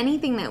is there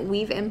anything that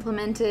we've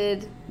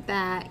implemented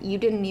that you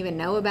didn't even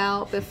know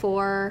about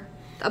before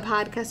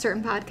a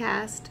certain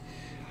podcast?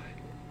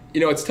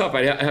 It's tough.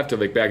 I have to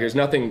look back. There's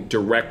nothing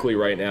directly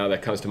right now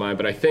that comes to mind,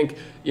 but I think,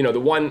 the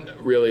one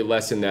really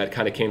lesson that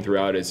kind of came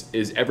throughout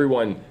is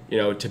everyone,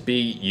 to be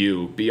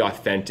you, be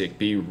authentic,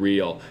 be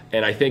real.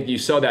 And I think you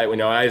saw that when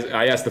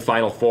I asked the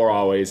Final Four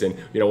always, and,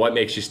 what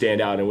makes you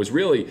stand out? And it was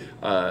really,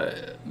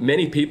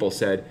 many people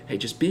said, hey,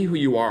 just be who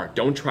you are.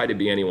 Don't try to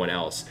be anyone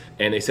else.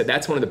 And they said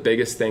that's one of the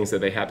biggest things that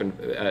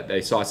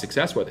they saw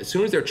success with. As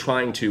soon as they're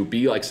trying to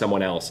be like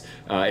someone else,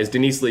 as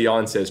Denise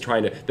Leon says,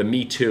 the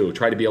me too,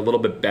 try to be a little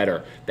bit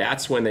better,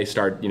 that's when they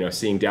start,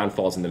 seeing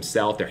downfalls in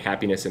themselves, their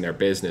happiness, and their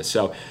business.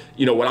 So,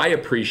 what I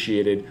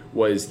appreciated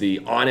was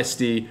the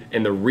honesty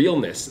and the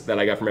realness that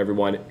I got from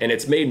everyone. And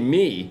it's made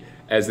me,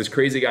 as this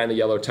crazy guy in the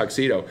yellow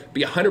tuxedo,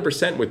 be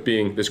 100% with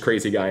being this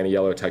crazy guy in a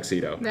yellow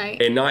tuxedo.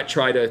 Right. And not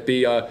try to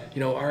be, all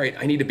right,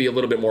 I need to be a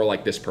little bit more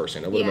like this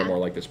person, a little bit more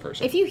like this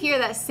person. If you hear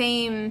that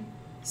same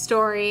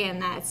story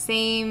and that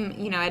same,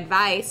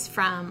 advice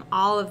from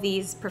all of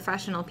these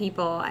professional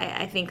people,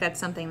 I think that's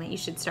something that you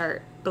should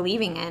start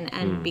believing in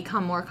and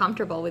become more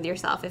comfortable with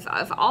yourself. If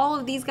all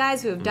of these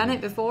guys who have done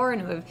it before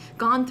and who have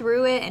gone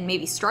through it and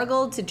maybe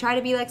struggled to try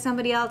to be like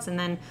somebody else and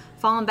then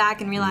fallen back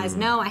and realized,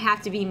 no, I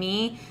have to be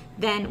me,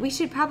 then we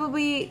should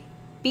probably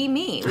be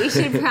me. We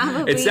should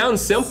probably it sounds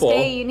simple,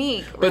 stay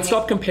unique. But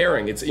stop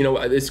comparing. It's,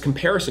 this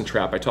comparison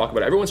trap I talk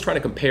about. Everyone's trying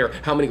to compare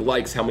how many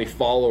likes, how many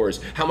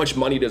followers, how much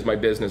money does my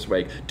business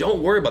make.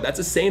 Don't worry about that. That's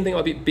the same thing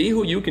about be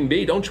who you can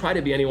be. Don't try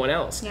to be anyone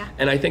else. Yeah.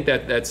 And I think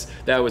that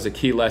was a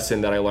key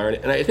lesson that I learned.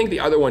 And I think the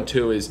other one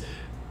too is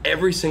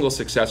every single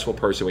successful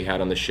person we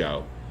had on the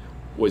show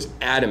was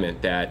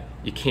adamant that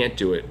you can't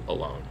do it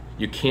alone.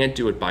 You can't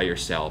do it by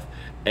yourself.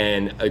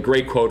 And a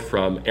great quote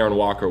from Aaron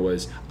Walker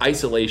was,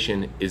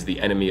 isolation is the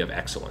enemy of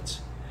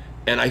excellence.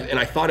 And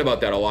I thought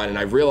about that a lot, and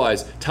I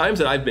realized times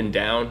that I've been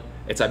down,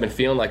 I've been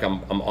feeling like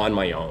I'm on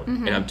my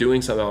own, and I'm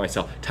doing something by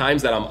myself.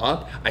 Times that I'm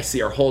up, I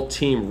see our whole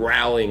team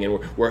rallying, and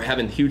we're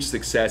having huge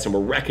success, and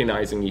we're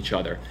recognizing each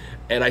other.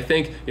 And I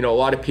think, a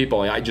lot of people,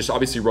 I just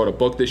obviously wrote a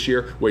book this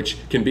year, which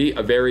can be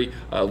a very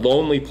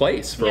lonely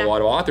place for a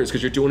lot of authors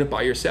because you're doing it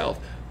by yourself.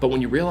 But when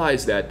you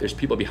realize that there's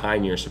people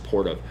behind you and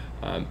supportive,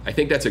 I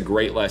think that's a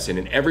great lesson.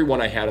 And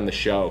everyone I had on the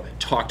show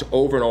talked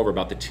over and over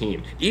about the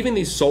team. Even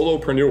these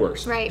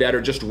solopreneurs that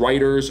are just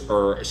writers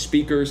or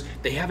speakers,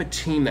 they have a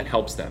team that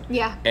helps them.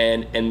 Yeah.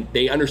 And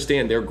they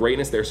understand their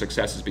greatness, their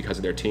success is because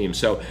of their team.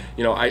 So,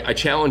 I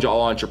challenge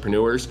all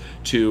entrepreneurs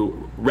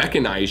to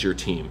recognize your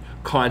team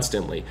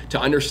constantly, to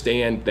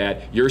understand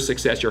that your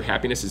success, your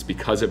happiness is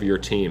because of your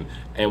team.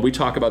 And we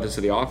talk about this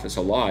at the office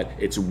a lot.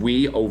 It's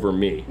we over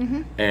me.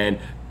 And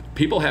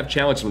people have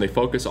challenges when they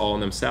focus all on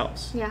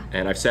themselves. Yeah.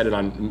 And I've said it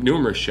on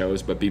numerous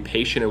shows, but be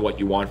patient in what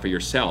you want for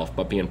yourself,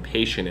 but be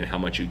impatient in how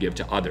much you give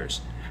to others.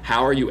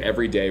 How are you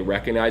every day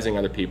recognizing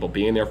other people,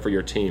 being there for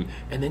your team,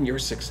 and then your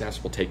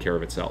success will take care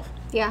of itself.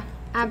 Yeah,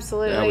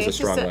 absolutely. That was it's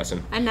a strong just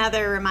lesson.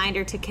 Another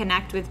reminder to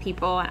connect with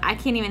people. I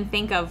can't even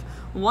think of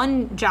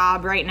one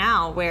job right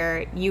now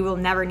where you will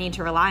never need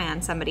to rely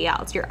on somebody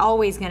else. You're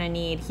always going to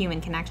need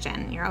human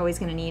connection. You're always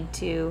going to need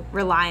to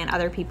rely on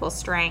other people's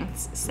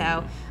strengths.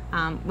 So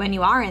when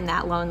you are in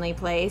that lonely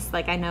place,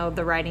 like I know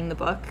the writing the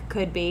book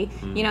could be,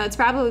 it's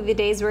probably the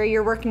days where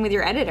you're working with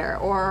your editor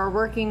or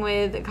working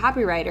with a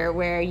copywriter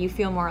where you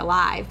feel more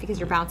alive because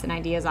you're bouncing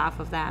ideas off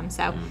of them.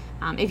 So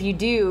if you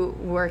do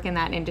work in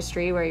that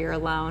industry where you're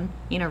alone,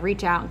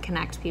 reach out and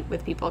connect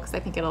with people because I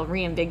think it'll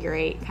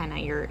reinvigorate kind of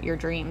your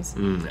dreams.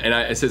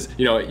 And it says,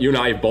 you and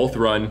I have both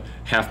run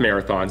half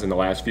marathons in the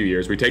last few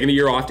years. We've taken a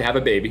year off to have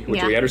a baby,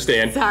 which we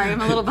understand. Sorry, I'm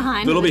a little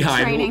behind.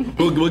 Training.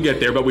 We'll get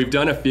there, but we've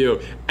done a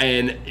few.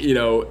 And,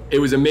 it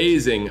was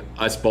amazing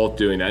us both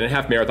doing that. And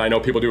half marathon, I know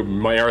people do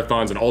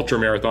marathons and ultra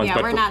marathons. Yeah,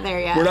 but we're not there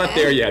yet. We're not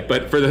there yet.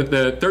 But for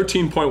the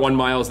 13.1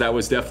 miles, that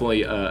was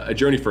definitely a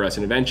journey for us,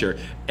 an adventure.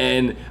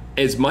 And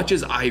as much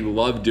as I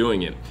love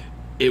doing it,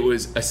 it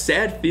was a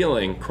sad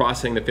feeling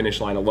crossing the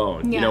finish line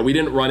alone. Yeah. We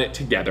didn't run it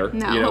together.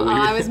 No,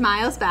 I was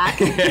miles back.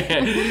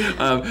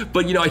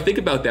 But I think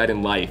about that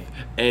in life,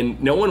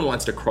 and no one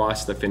wants to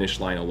cross the finish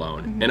line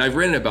alone. Mm-hmm. And I've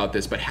written about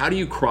this, but how do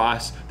you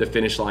cross the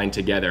finish line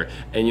together?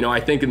 And I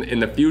think in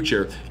the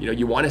future,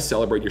 you want to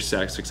celebrate your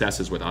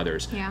successes with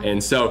others. Yeah.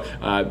 And so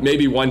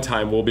maybe one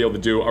time we'll be able to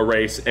do a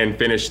race and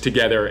finish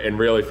together and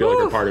really feel like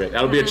we're part of it.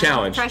 That'll be a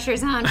challenge.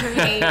 Pressure's on for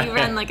me. You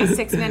run like a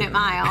 6-minute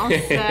mile,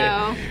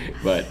 so.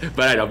 But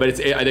I know. But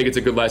I think it's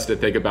a good lesson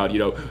to think about.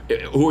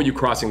 Who are you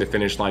crossing the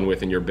finish line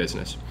with in your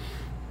business?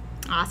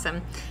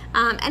 Awesome.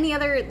 Any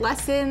other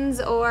lessons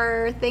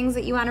or things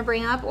that you want to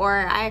bring up? Or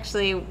I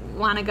actually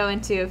want to go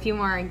into a few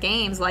more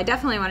games. Well, I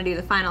definitely want to do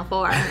the Final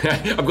Four.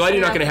 I'm glad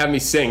you're not going to have me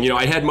sing.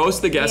 I had most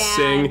of the guests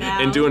sing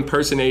and do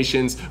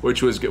impersonations,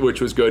 which was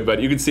good.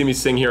 But you could see me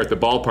sing here at the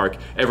ballpark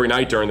every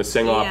night during the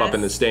sing-off up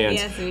in the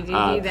stands. Yes, we do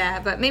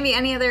that. But maybe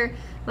any other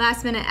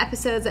last-minute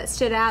episodes that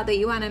stood out that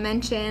you want to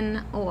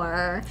mention,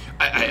 or?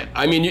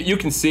 I mean, you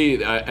can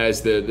see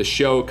as the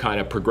show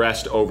kind of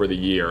progressed over the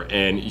year,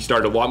 and you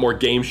started a lot more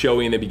game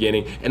showy in the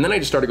beginning, and then I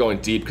just started going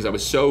deep because I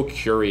was so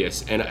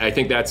curious, and I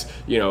think that's,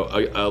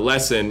 a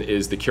lesson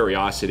is the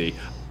curiosity.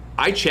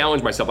 I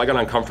challenged myself. I got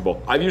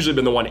uncomfortable. I've usually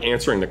been the one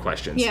answering the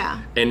questions.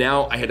 Yeah. And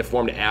now I had to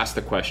form to ask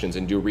the questions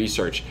and do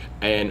research.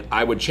 And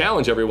I would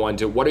challenge everyone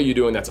to, what are you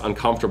doing that's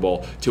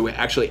uncomfortable, to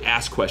actually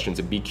ask questions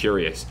and be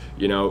curious.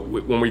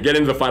 When we get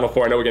into the Final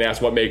Four, I know we're going to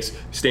ask what makes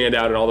stand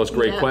out and all those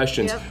great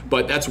questions. Yep.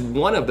 But that's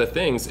one of the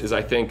things is,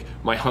 I think,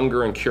 my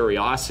hunger and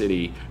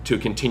curiosity to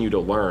continue to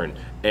learn.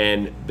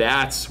 And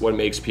that's what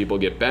makes people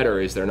get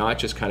better, is they're not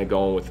just kind of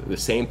going with the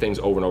same things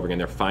over and over again.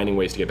 They're finding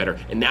ways to get better.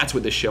 And that's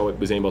what this show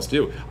was able to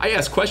do. I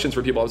asked questions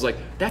for people. I was like,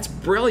 that's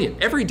brilliant.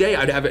 Every day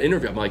I'd have an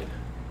interview. I'm like,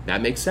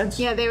 that makes sense.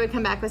 Yeah, they would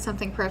come back with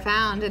something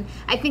profound. And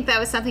I think that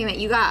was something that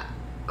you got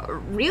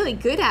really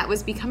good at,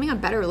 was becoming a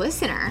better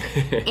listener.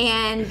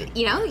 And,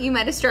 you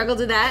might have struggled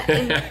with that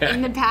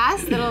in the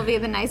past. That'll be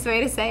the nice way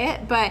to say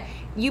it. But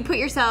you put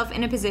yourself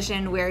in a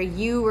position where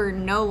you were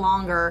no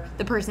longer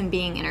the person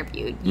being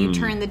interviewed. You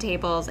turned the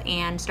tables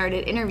and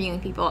started interviewing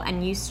people,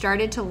 and you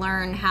started to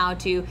learn how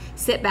to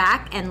sit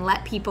back and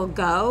let people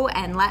go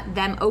and let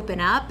them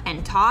open up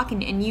and talk.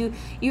 And you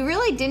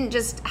really didn't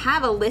just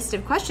have a list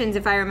of questions.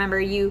 If I remember,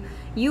 you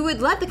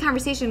would let the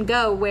conversation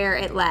go where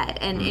it led,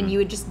 and you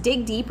would just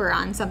dig deeper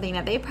on something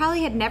that they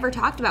probably had never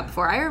talked about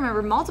before. I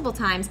remember multiple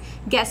times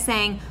guests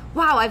saying,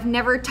 wow, I've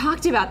never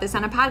talked about this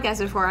on a podcast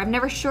before. I've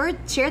never shared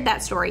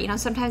that story.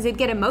 Sometimes they'd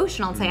get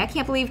emotional and say, I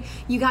can't believe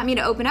you got me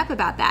to open up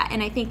about that.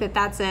 And I think that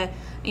that's a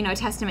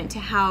testament to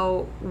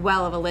how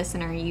well of a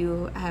listener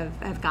you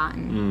have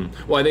gotten.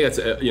 Well, I think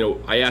that's,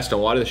 I asked a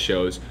lot of the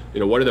shows,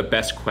 what are the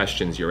best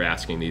questions you're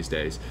asking these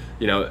days?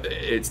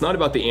 It's not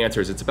about the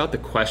answers, it's about the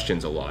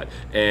questions a lot.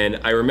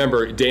 And I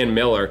remember Dan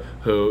Miller,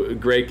 who,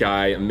 great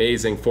guy,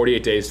 amazing,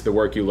 48 Days to the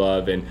Work You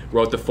Love, and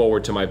wrote the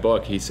foreword to my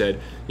book. He said,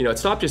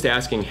 stop just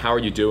asking, how are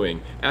you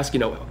doing? Ask,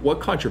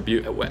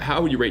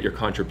 how would you rate your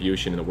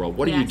contribution in the world?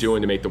 What are you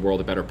doing to make the world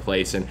a better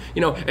place? And,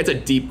 it's a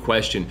deep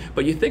question,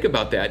 but you think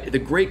about that, the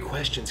great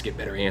questions get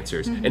better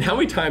answers. And how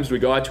many times do we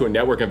go out to a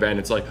network event,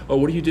 it's like, oh,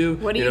 what do you do?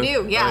 What do you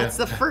do? Yeah, it's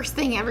the first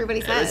thing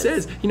everybody says.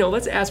 It says,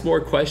 let's ask more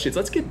questions.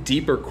 Let's get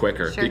deeper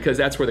quicker, because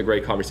that's where the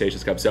great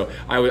conversations come. So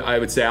I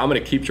would say I'm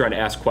going to keep trying to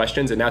ask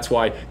questions, and that's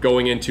why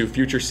going into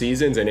future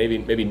seasons and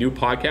maybe new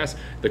podcasts,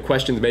 the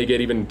questions may get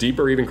even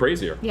deeper, even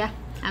crazier. Yeah,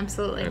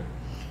 absolutely. Yeah.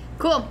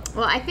 Cool.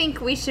 Well, I think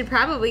we should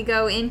probably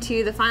go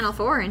into the Final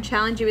Four and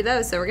challenge you with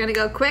those. So we're going to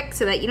go quick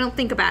so that you don't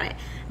think about it.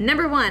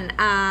 Number one,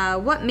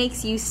 what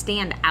makes you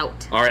stand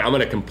out? All right, I'm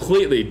going to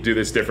completely do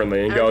this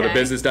differently and go the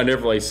business done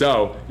differently.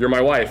 So you're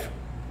my wife.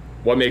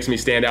 What makes me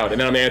stand out? And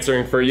then I'm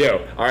answering for you.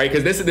 All right,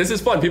 because this is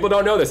fun. People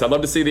don't know this. I'd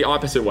love to see the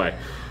opposite way.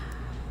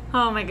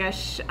 Oh my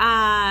gosh.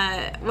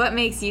 What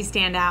makes you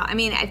stand out? I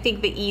mean, I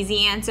think the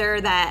easy answer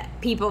that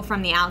people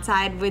from the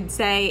outside would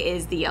say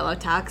is the yellow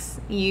tux.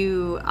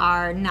 You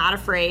are not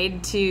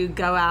afraid to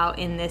go out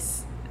in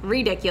this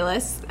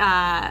ridiculous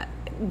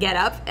get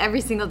up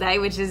every single day,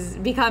 which has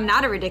become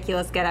not a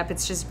ridiculous get up.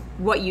 It's just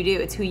what you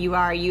do. It's who you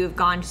are. You have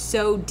gone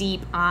so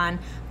deep on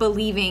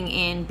believing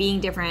in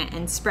being different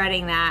and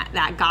spreading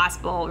that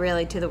gospel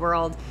really to the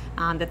world,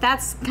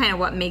 that's kind of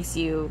what makes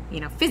you,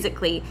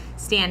 physically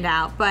stand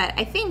out. But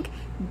I think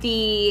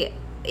the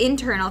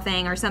internal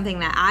thing, or something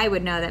that I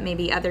would know that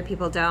maybe other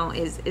people don't,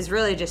 is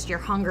really just your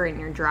hunger and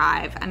your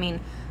drive. I mean,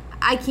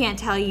 I can't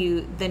tell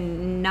you the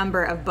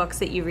number of books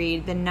that you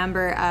read, the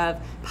number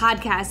of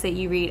podcasts that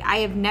you read. I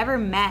have never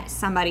met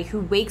somebody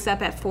who wakes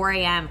up at 4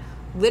 a.m.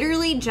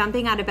 literally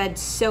jumping out of bed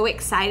so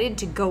excited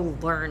to go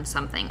learn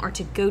something or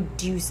to go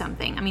do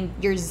something. I mean,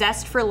 your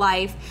zest for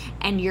life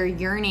and your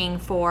yearning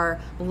for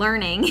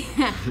learning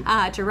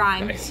to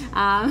rhyme.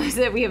 Nice.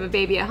 So we have a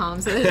baby at home,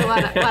 so there's a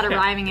lot of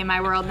rhyming in my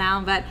world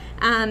now. But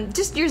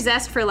just your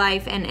zest for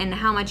life and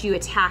how much you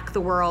attack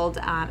the world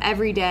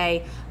every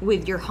day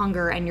with your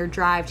hunger and your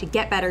drive to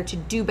get better, to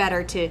do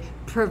better, to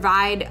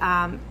provide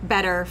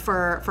better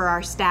for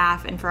our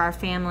staff and for our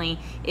family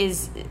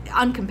is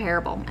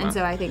uncomparable. And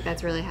so I think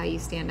that's really how you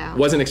stand out.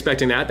 Wasn't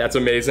expecting that. That's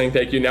amazing.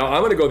 Thank you. Now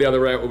I'm going to go the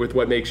other way with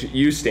what makes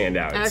you stand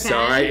out. Okay.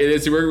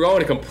 So we're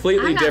going a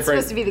completely different,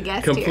 supposed to be the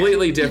guest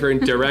completely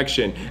different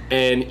direction.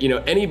 And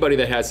anybody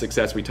that has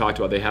success, we talked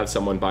about, they have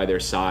someone by their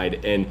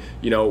side. And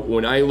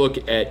when I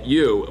look at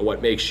you,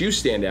 what makes you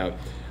stand out,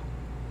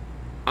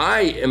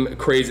 I am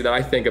crazy that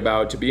I think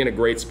about, to be in a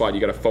great spot,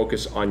 you got to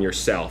focus on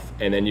yourself,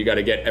 and then you got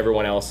to get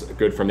everyone else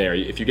good from there.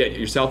 If you get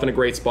yourself in a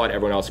great spot,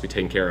 everyone else will be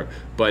taken care of.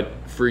 But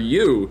for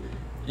you,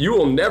 you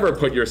will never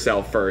put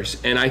yourself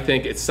first, and I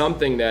think it's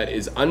something that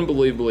is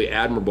unbelievably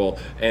admirable.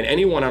 And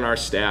anyone on our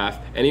staff,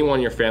 anyone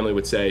in your family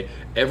would say,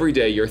 every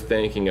day you're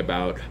thinking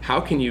about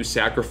how can you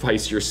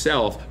sacrifice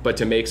yourself but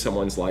to make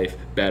someone's life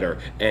better,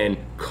 and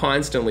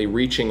constantly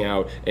reaching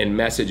out and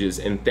messages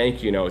and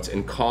thank you notes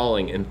and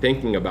calling and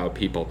thinking about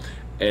people.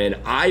 And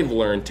I've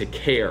learned to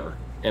care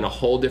in a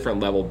whole different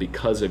level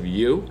because of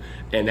you,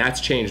 and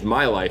that's changed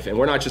my life. And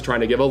we're not just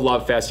trying to give a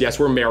love fest. Yes,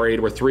 we're married,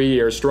 we're 3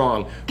 years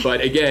strong, but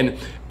again,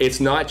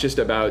 it's not just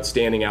about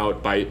standing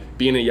out by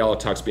being a yellow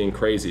tux, being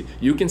crazy.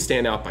 You can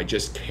stand out by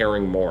just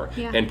caring more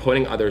and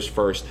putting others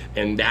first,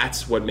 and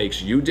that's what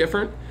makes you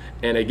different.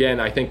 And again,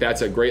 I think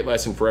that's a great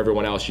lesson for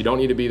everyone else. You don't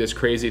need to be this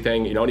crazy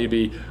thing. You don't need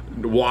to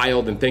be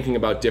wild and thinking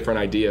about different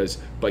ideas,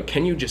 but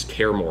can you just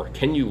care more?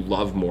 Can you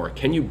love more?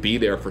 Can you be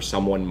there for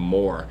someone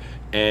more?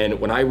 And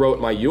when I wrote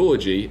my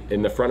eulogy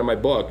in the front of my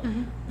book,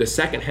 the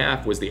second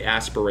half was the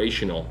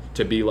aspirational,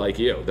 to be like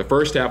you. The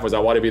first half was I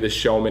want to be the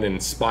showman and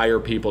inspire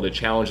people to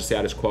challenge the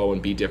status quo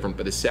and be different.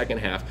 But the second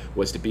half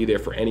was to be there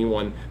for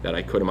anyone that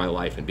I could in my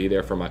life, and be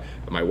there for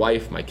my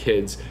wife, my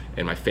kids,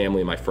 and my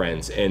family and my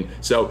friends. And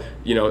so,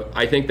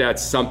 I think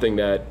that's something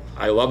that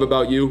I love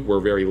about you. We're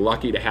very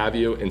lucky to have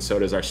you, and so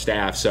does our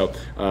staff. So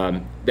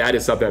that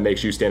is something that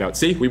makes you stand out.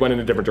 See, we went in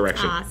a different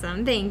direction.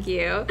 Awesome, thank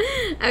you.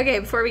 Okay,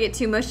 before we get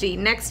too mushy,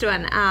 next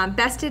one,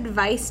 best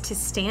advice to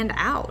stand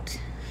out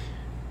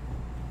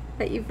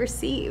that you've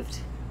received.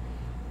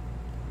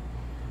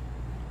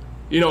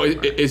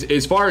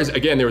 As far as,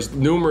 again, there was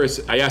numerous,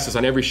 I asked this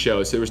on every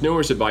show, so there was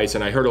numerous advice,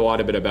 and I heard a lot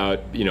of it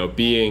about,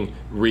 being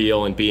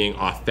real and being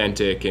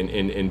authentic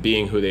and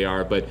being who they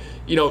are. But,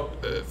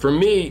 for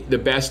me, the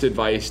best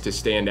advice to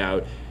stand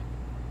out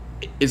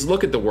is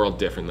look at the world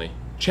differently.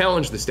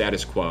 Challenge the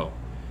status quo.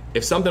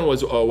 If something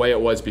was a way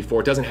it was before,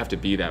 it doesn't have to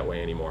be that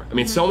way anymore. I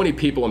mean, so many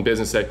people in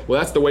business say, well,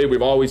 that's the way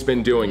we've always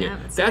been doing it.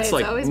 That's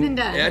like, it's always been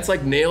done. That's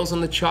like nails on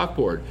the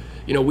chalkboard.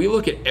 We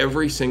look at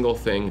every single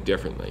thing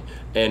differently,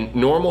 and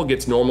normal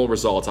gets normal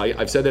results.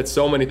 I've said that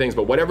so many things,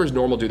 but whatever's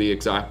normal, do the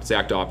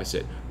exact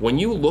opposite. When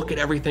you look at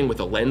everything with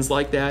a lens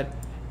like that,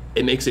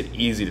 it makes it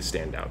easy to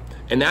stand out.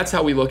 And that's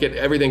how we look at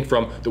everything,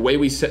 from the way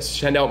we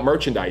send out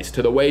merchandise,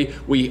 to the way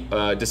we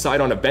decide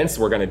on events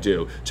we're gonna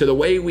do, to the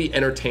way we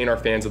entertain our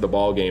fans of the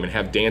ball game and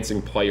have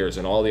dancing players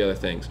and all the other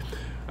things.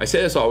 I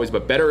say this always,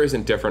 but better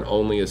isn't different,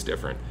 only is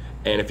different.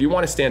 And if you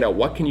wanna stand out,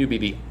 what can you be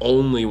the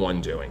only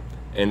one doing?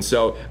 And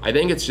so I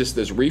think it's just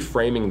this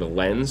reframing the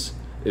lens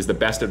is the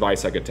best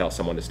advice I could tell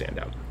someone to stand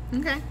out.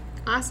 Okay,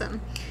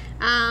 awesome.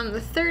 The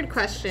third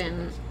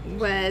question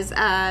was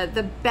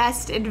the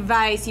best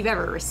advice you've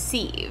ever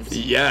received.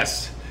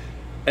 Yes.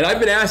 And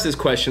I've been asked this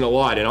question a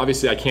lot, and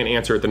obviously I can't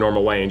answer it the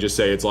normal way and just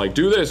say it's like,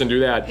 do this and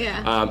do that.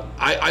 Yeah.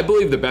 I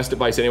believe the best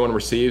advice anyone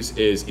receives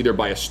is either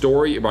by a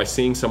story or by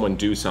seeing someone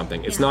do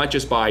something. It's not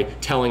just by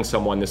telling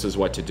someone this is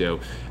what to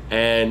do.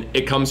 And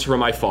it comes from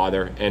my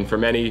father, and for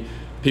many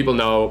people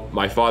know,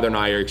 my father and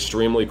I are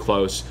extremely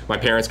close. My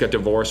parents got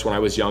divorced when I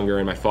was younger,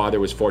 and my father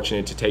was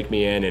fortunate to take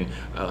me in, and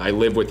I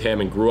lived with him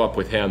and grew up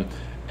with him.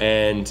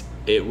 And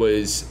it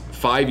was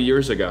 5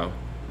 years ago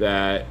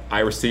that I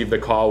received the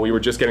call. We were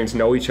just getting to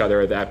know each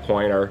other at that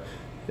point, or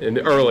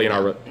early in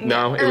the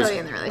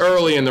relationship.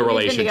 Early in the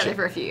relationship. We've been together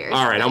for a few years.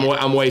 All right,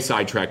 I'm way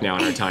sidetracked now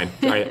in our time.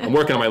 I'm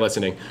working on my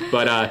listening.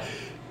 But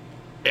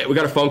we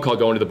got a phone call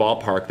going to the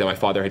ballpark that my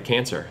father had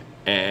cancer,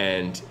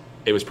 and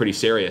it was pretty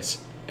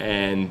serious.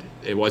 And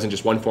it wasn't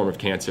just one form of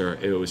cancer,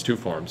 it was two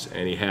forms.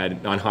 And he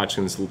had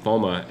non-Hodgkin's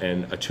lymphoma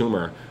and a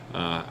tumor,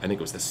 I think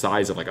it was the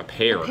size of like a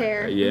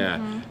pear.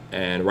 Yeah,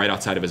 and right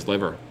outside of his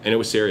liver. And it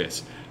was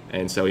serious.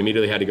 And so he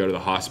immediately had to go to the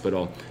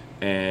hospital.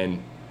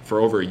 And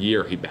for over a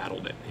year, he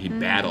battled it.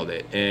 Battled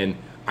it. And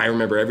I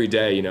remember every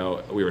day,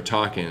 we were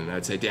talking, and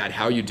I'd say, Dad,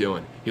 how are you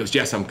doing? He goes,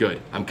 Jess, I'm good.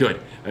 And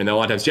then a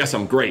lot of times, Jess,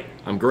 I'm great.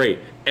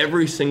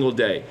 Every single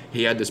day,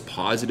 he had this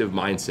positive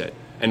mindset.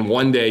 And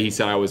one day he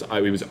said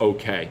he was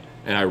okay.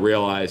 And I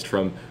realized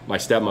from my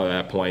stepmother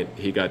at that point,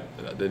 he got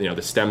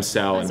the stem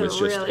cell, and was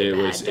just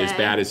really as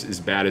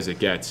bad as it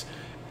gets.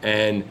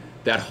 And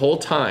that whole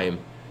time,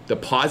 the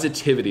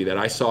positivity that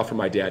I saw from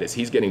my dad is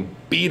he's getting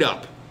beat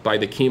up by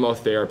the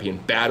chemotherapy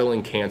and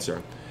battling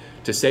cancer.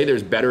 To say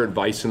there's better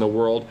advice in the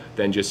world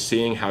than just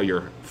seeing how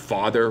your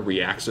father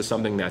reacts to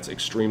something that's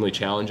extremely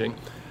challenging,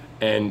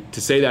 And to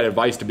say that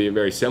advice, to be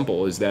very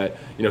simple, is that,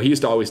 he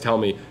used to always tell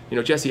me,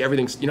 Jesse,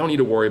 you don't need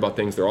to worry about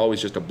things. They're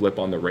always just a blip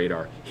on the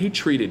radar. He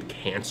treated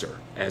cancer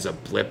as a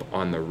blip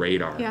on the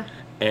radar. Yeah.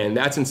 And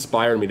that's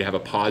inspired me to have a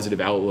positive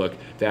outlook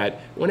that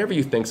whenever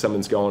you think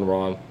something's going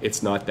wrong,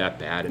 it's not that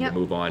bad, and to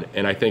move on.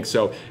 And I think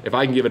so, if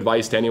I can give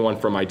advice to anyone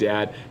from my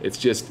dad, it's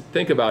just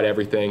think about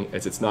everything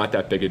as it's not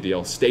that big a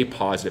deal. Stay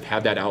positive,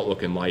 have that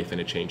outlook in life, and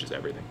it changes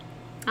everything.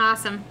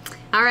 Awesome.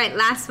 All right,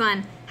 last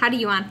one. How do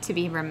you want to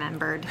be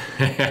remembered?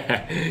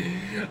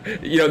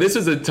 This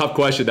is a tough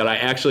question that I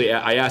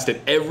asked at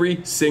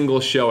every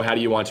single show. How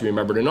do you want to be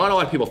remembered? And not a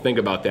lot of people think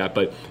about that.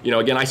 But,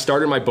 again, I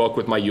started my book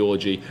with my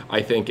eulogy.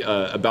 I think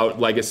about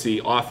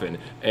legacy often.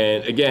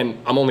 And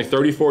again, I'm only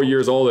 34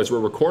 years old as we're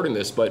recording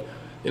this. But,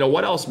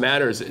 what else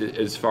matters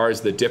as far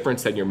as the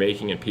difference that you're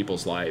making in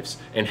people's lives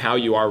and how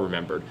you are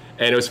remembered?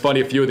 And it was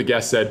funny. A few of the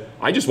guests said,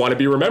 I just want to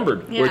be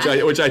remembered,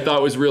 which I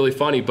thought was really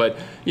funny. But,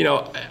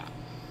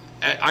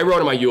 I wrote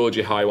in my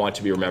eulogy how I want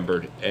to be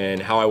remembered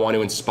and how I want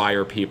to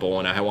inspire people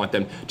and I want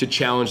them to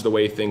challenge the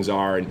way things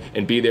are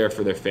and be there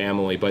for their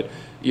family. But,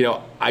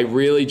 I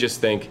really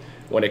just think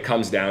when it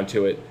comes down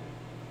to it,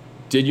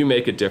 did you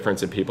make a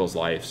difference in people's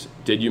lives?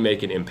 Did you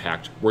make an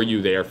impact? Were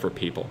you there for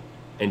people?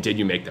 And did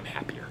you make them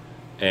happier?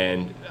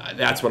 And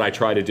that's what I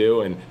try to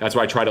do, and that's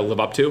what I try to live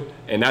up to.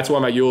 And that's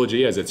what my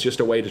eulogy is. It's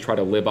just a way to try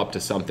to live up to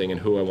something and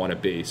who I want to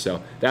be.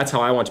 So that's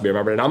how I want to be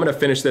remembered. And I'm going to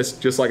finish this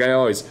just like I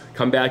always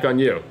come back on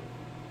you.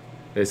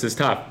 This is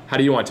tough. How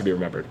do you want to be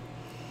remembered?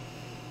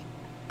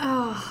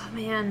 Oh,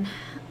 man.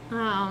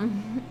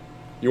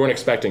 You weren't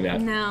expecting that.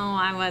 No,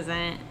 I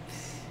wasn't.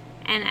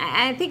 And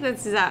I think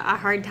this is a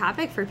hard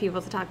topic for people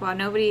to talk about.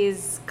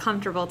 Nobody's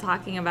comfortable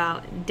talking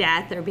about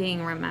death or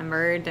being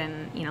remembered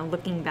and,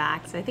 looking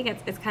back. So I think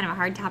it's kind of a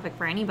hard topic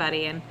for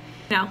anybody. And,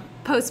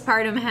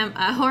 postpartum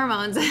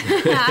hormones,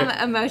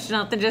 I'm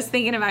emotional to just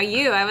thinking about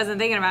you. I wasn't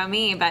thinking about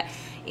me, but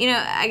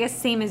I guess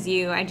same as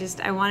you.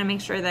 I want to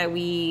make sure that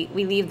we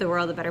leave the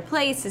world a better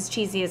place, as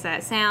cheesy as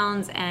that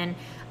sounds, and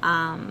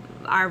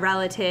our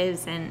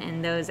relatives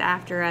and those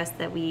after us,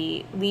 that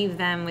we leave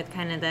them with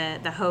kind of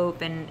the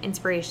hope and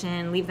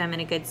inspiration, leave them in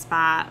a good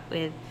spot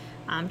with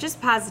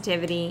just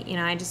positivity.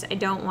 I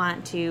don't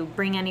want to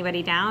bring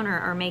anybody down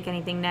or make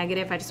anything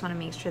negative. I just want to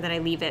make sure that I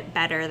leave it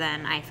better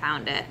than I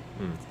found it.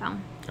 So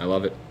I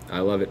love it.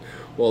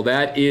 Well,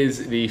 that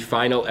is the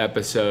final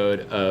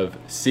episode of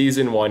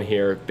season 1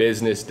 here,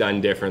 Business Done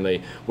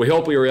Differently. We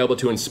hope we were able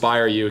to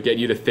inspire you, get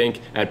you to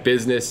think at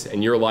business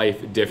and your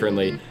life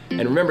differently.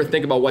 And remember,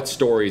 think about what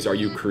stories are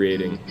you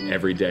creating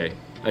every day.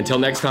 Until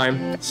next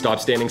time, stop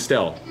standing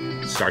still,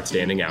 start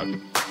standing out.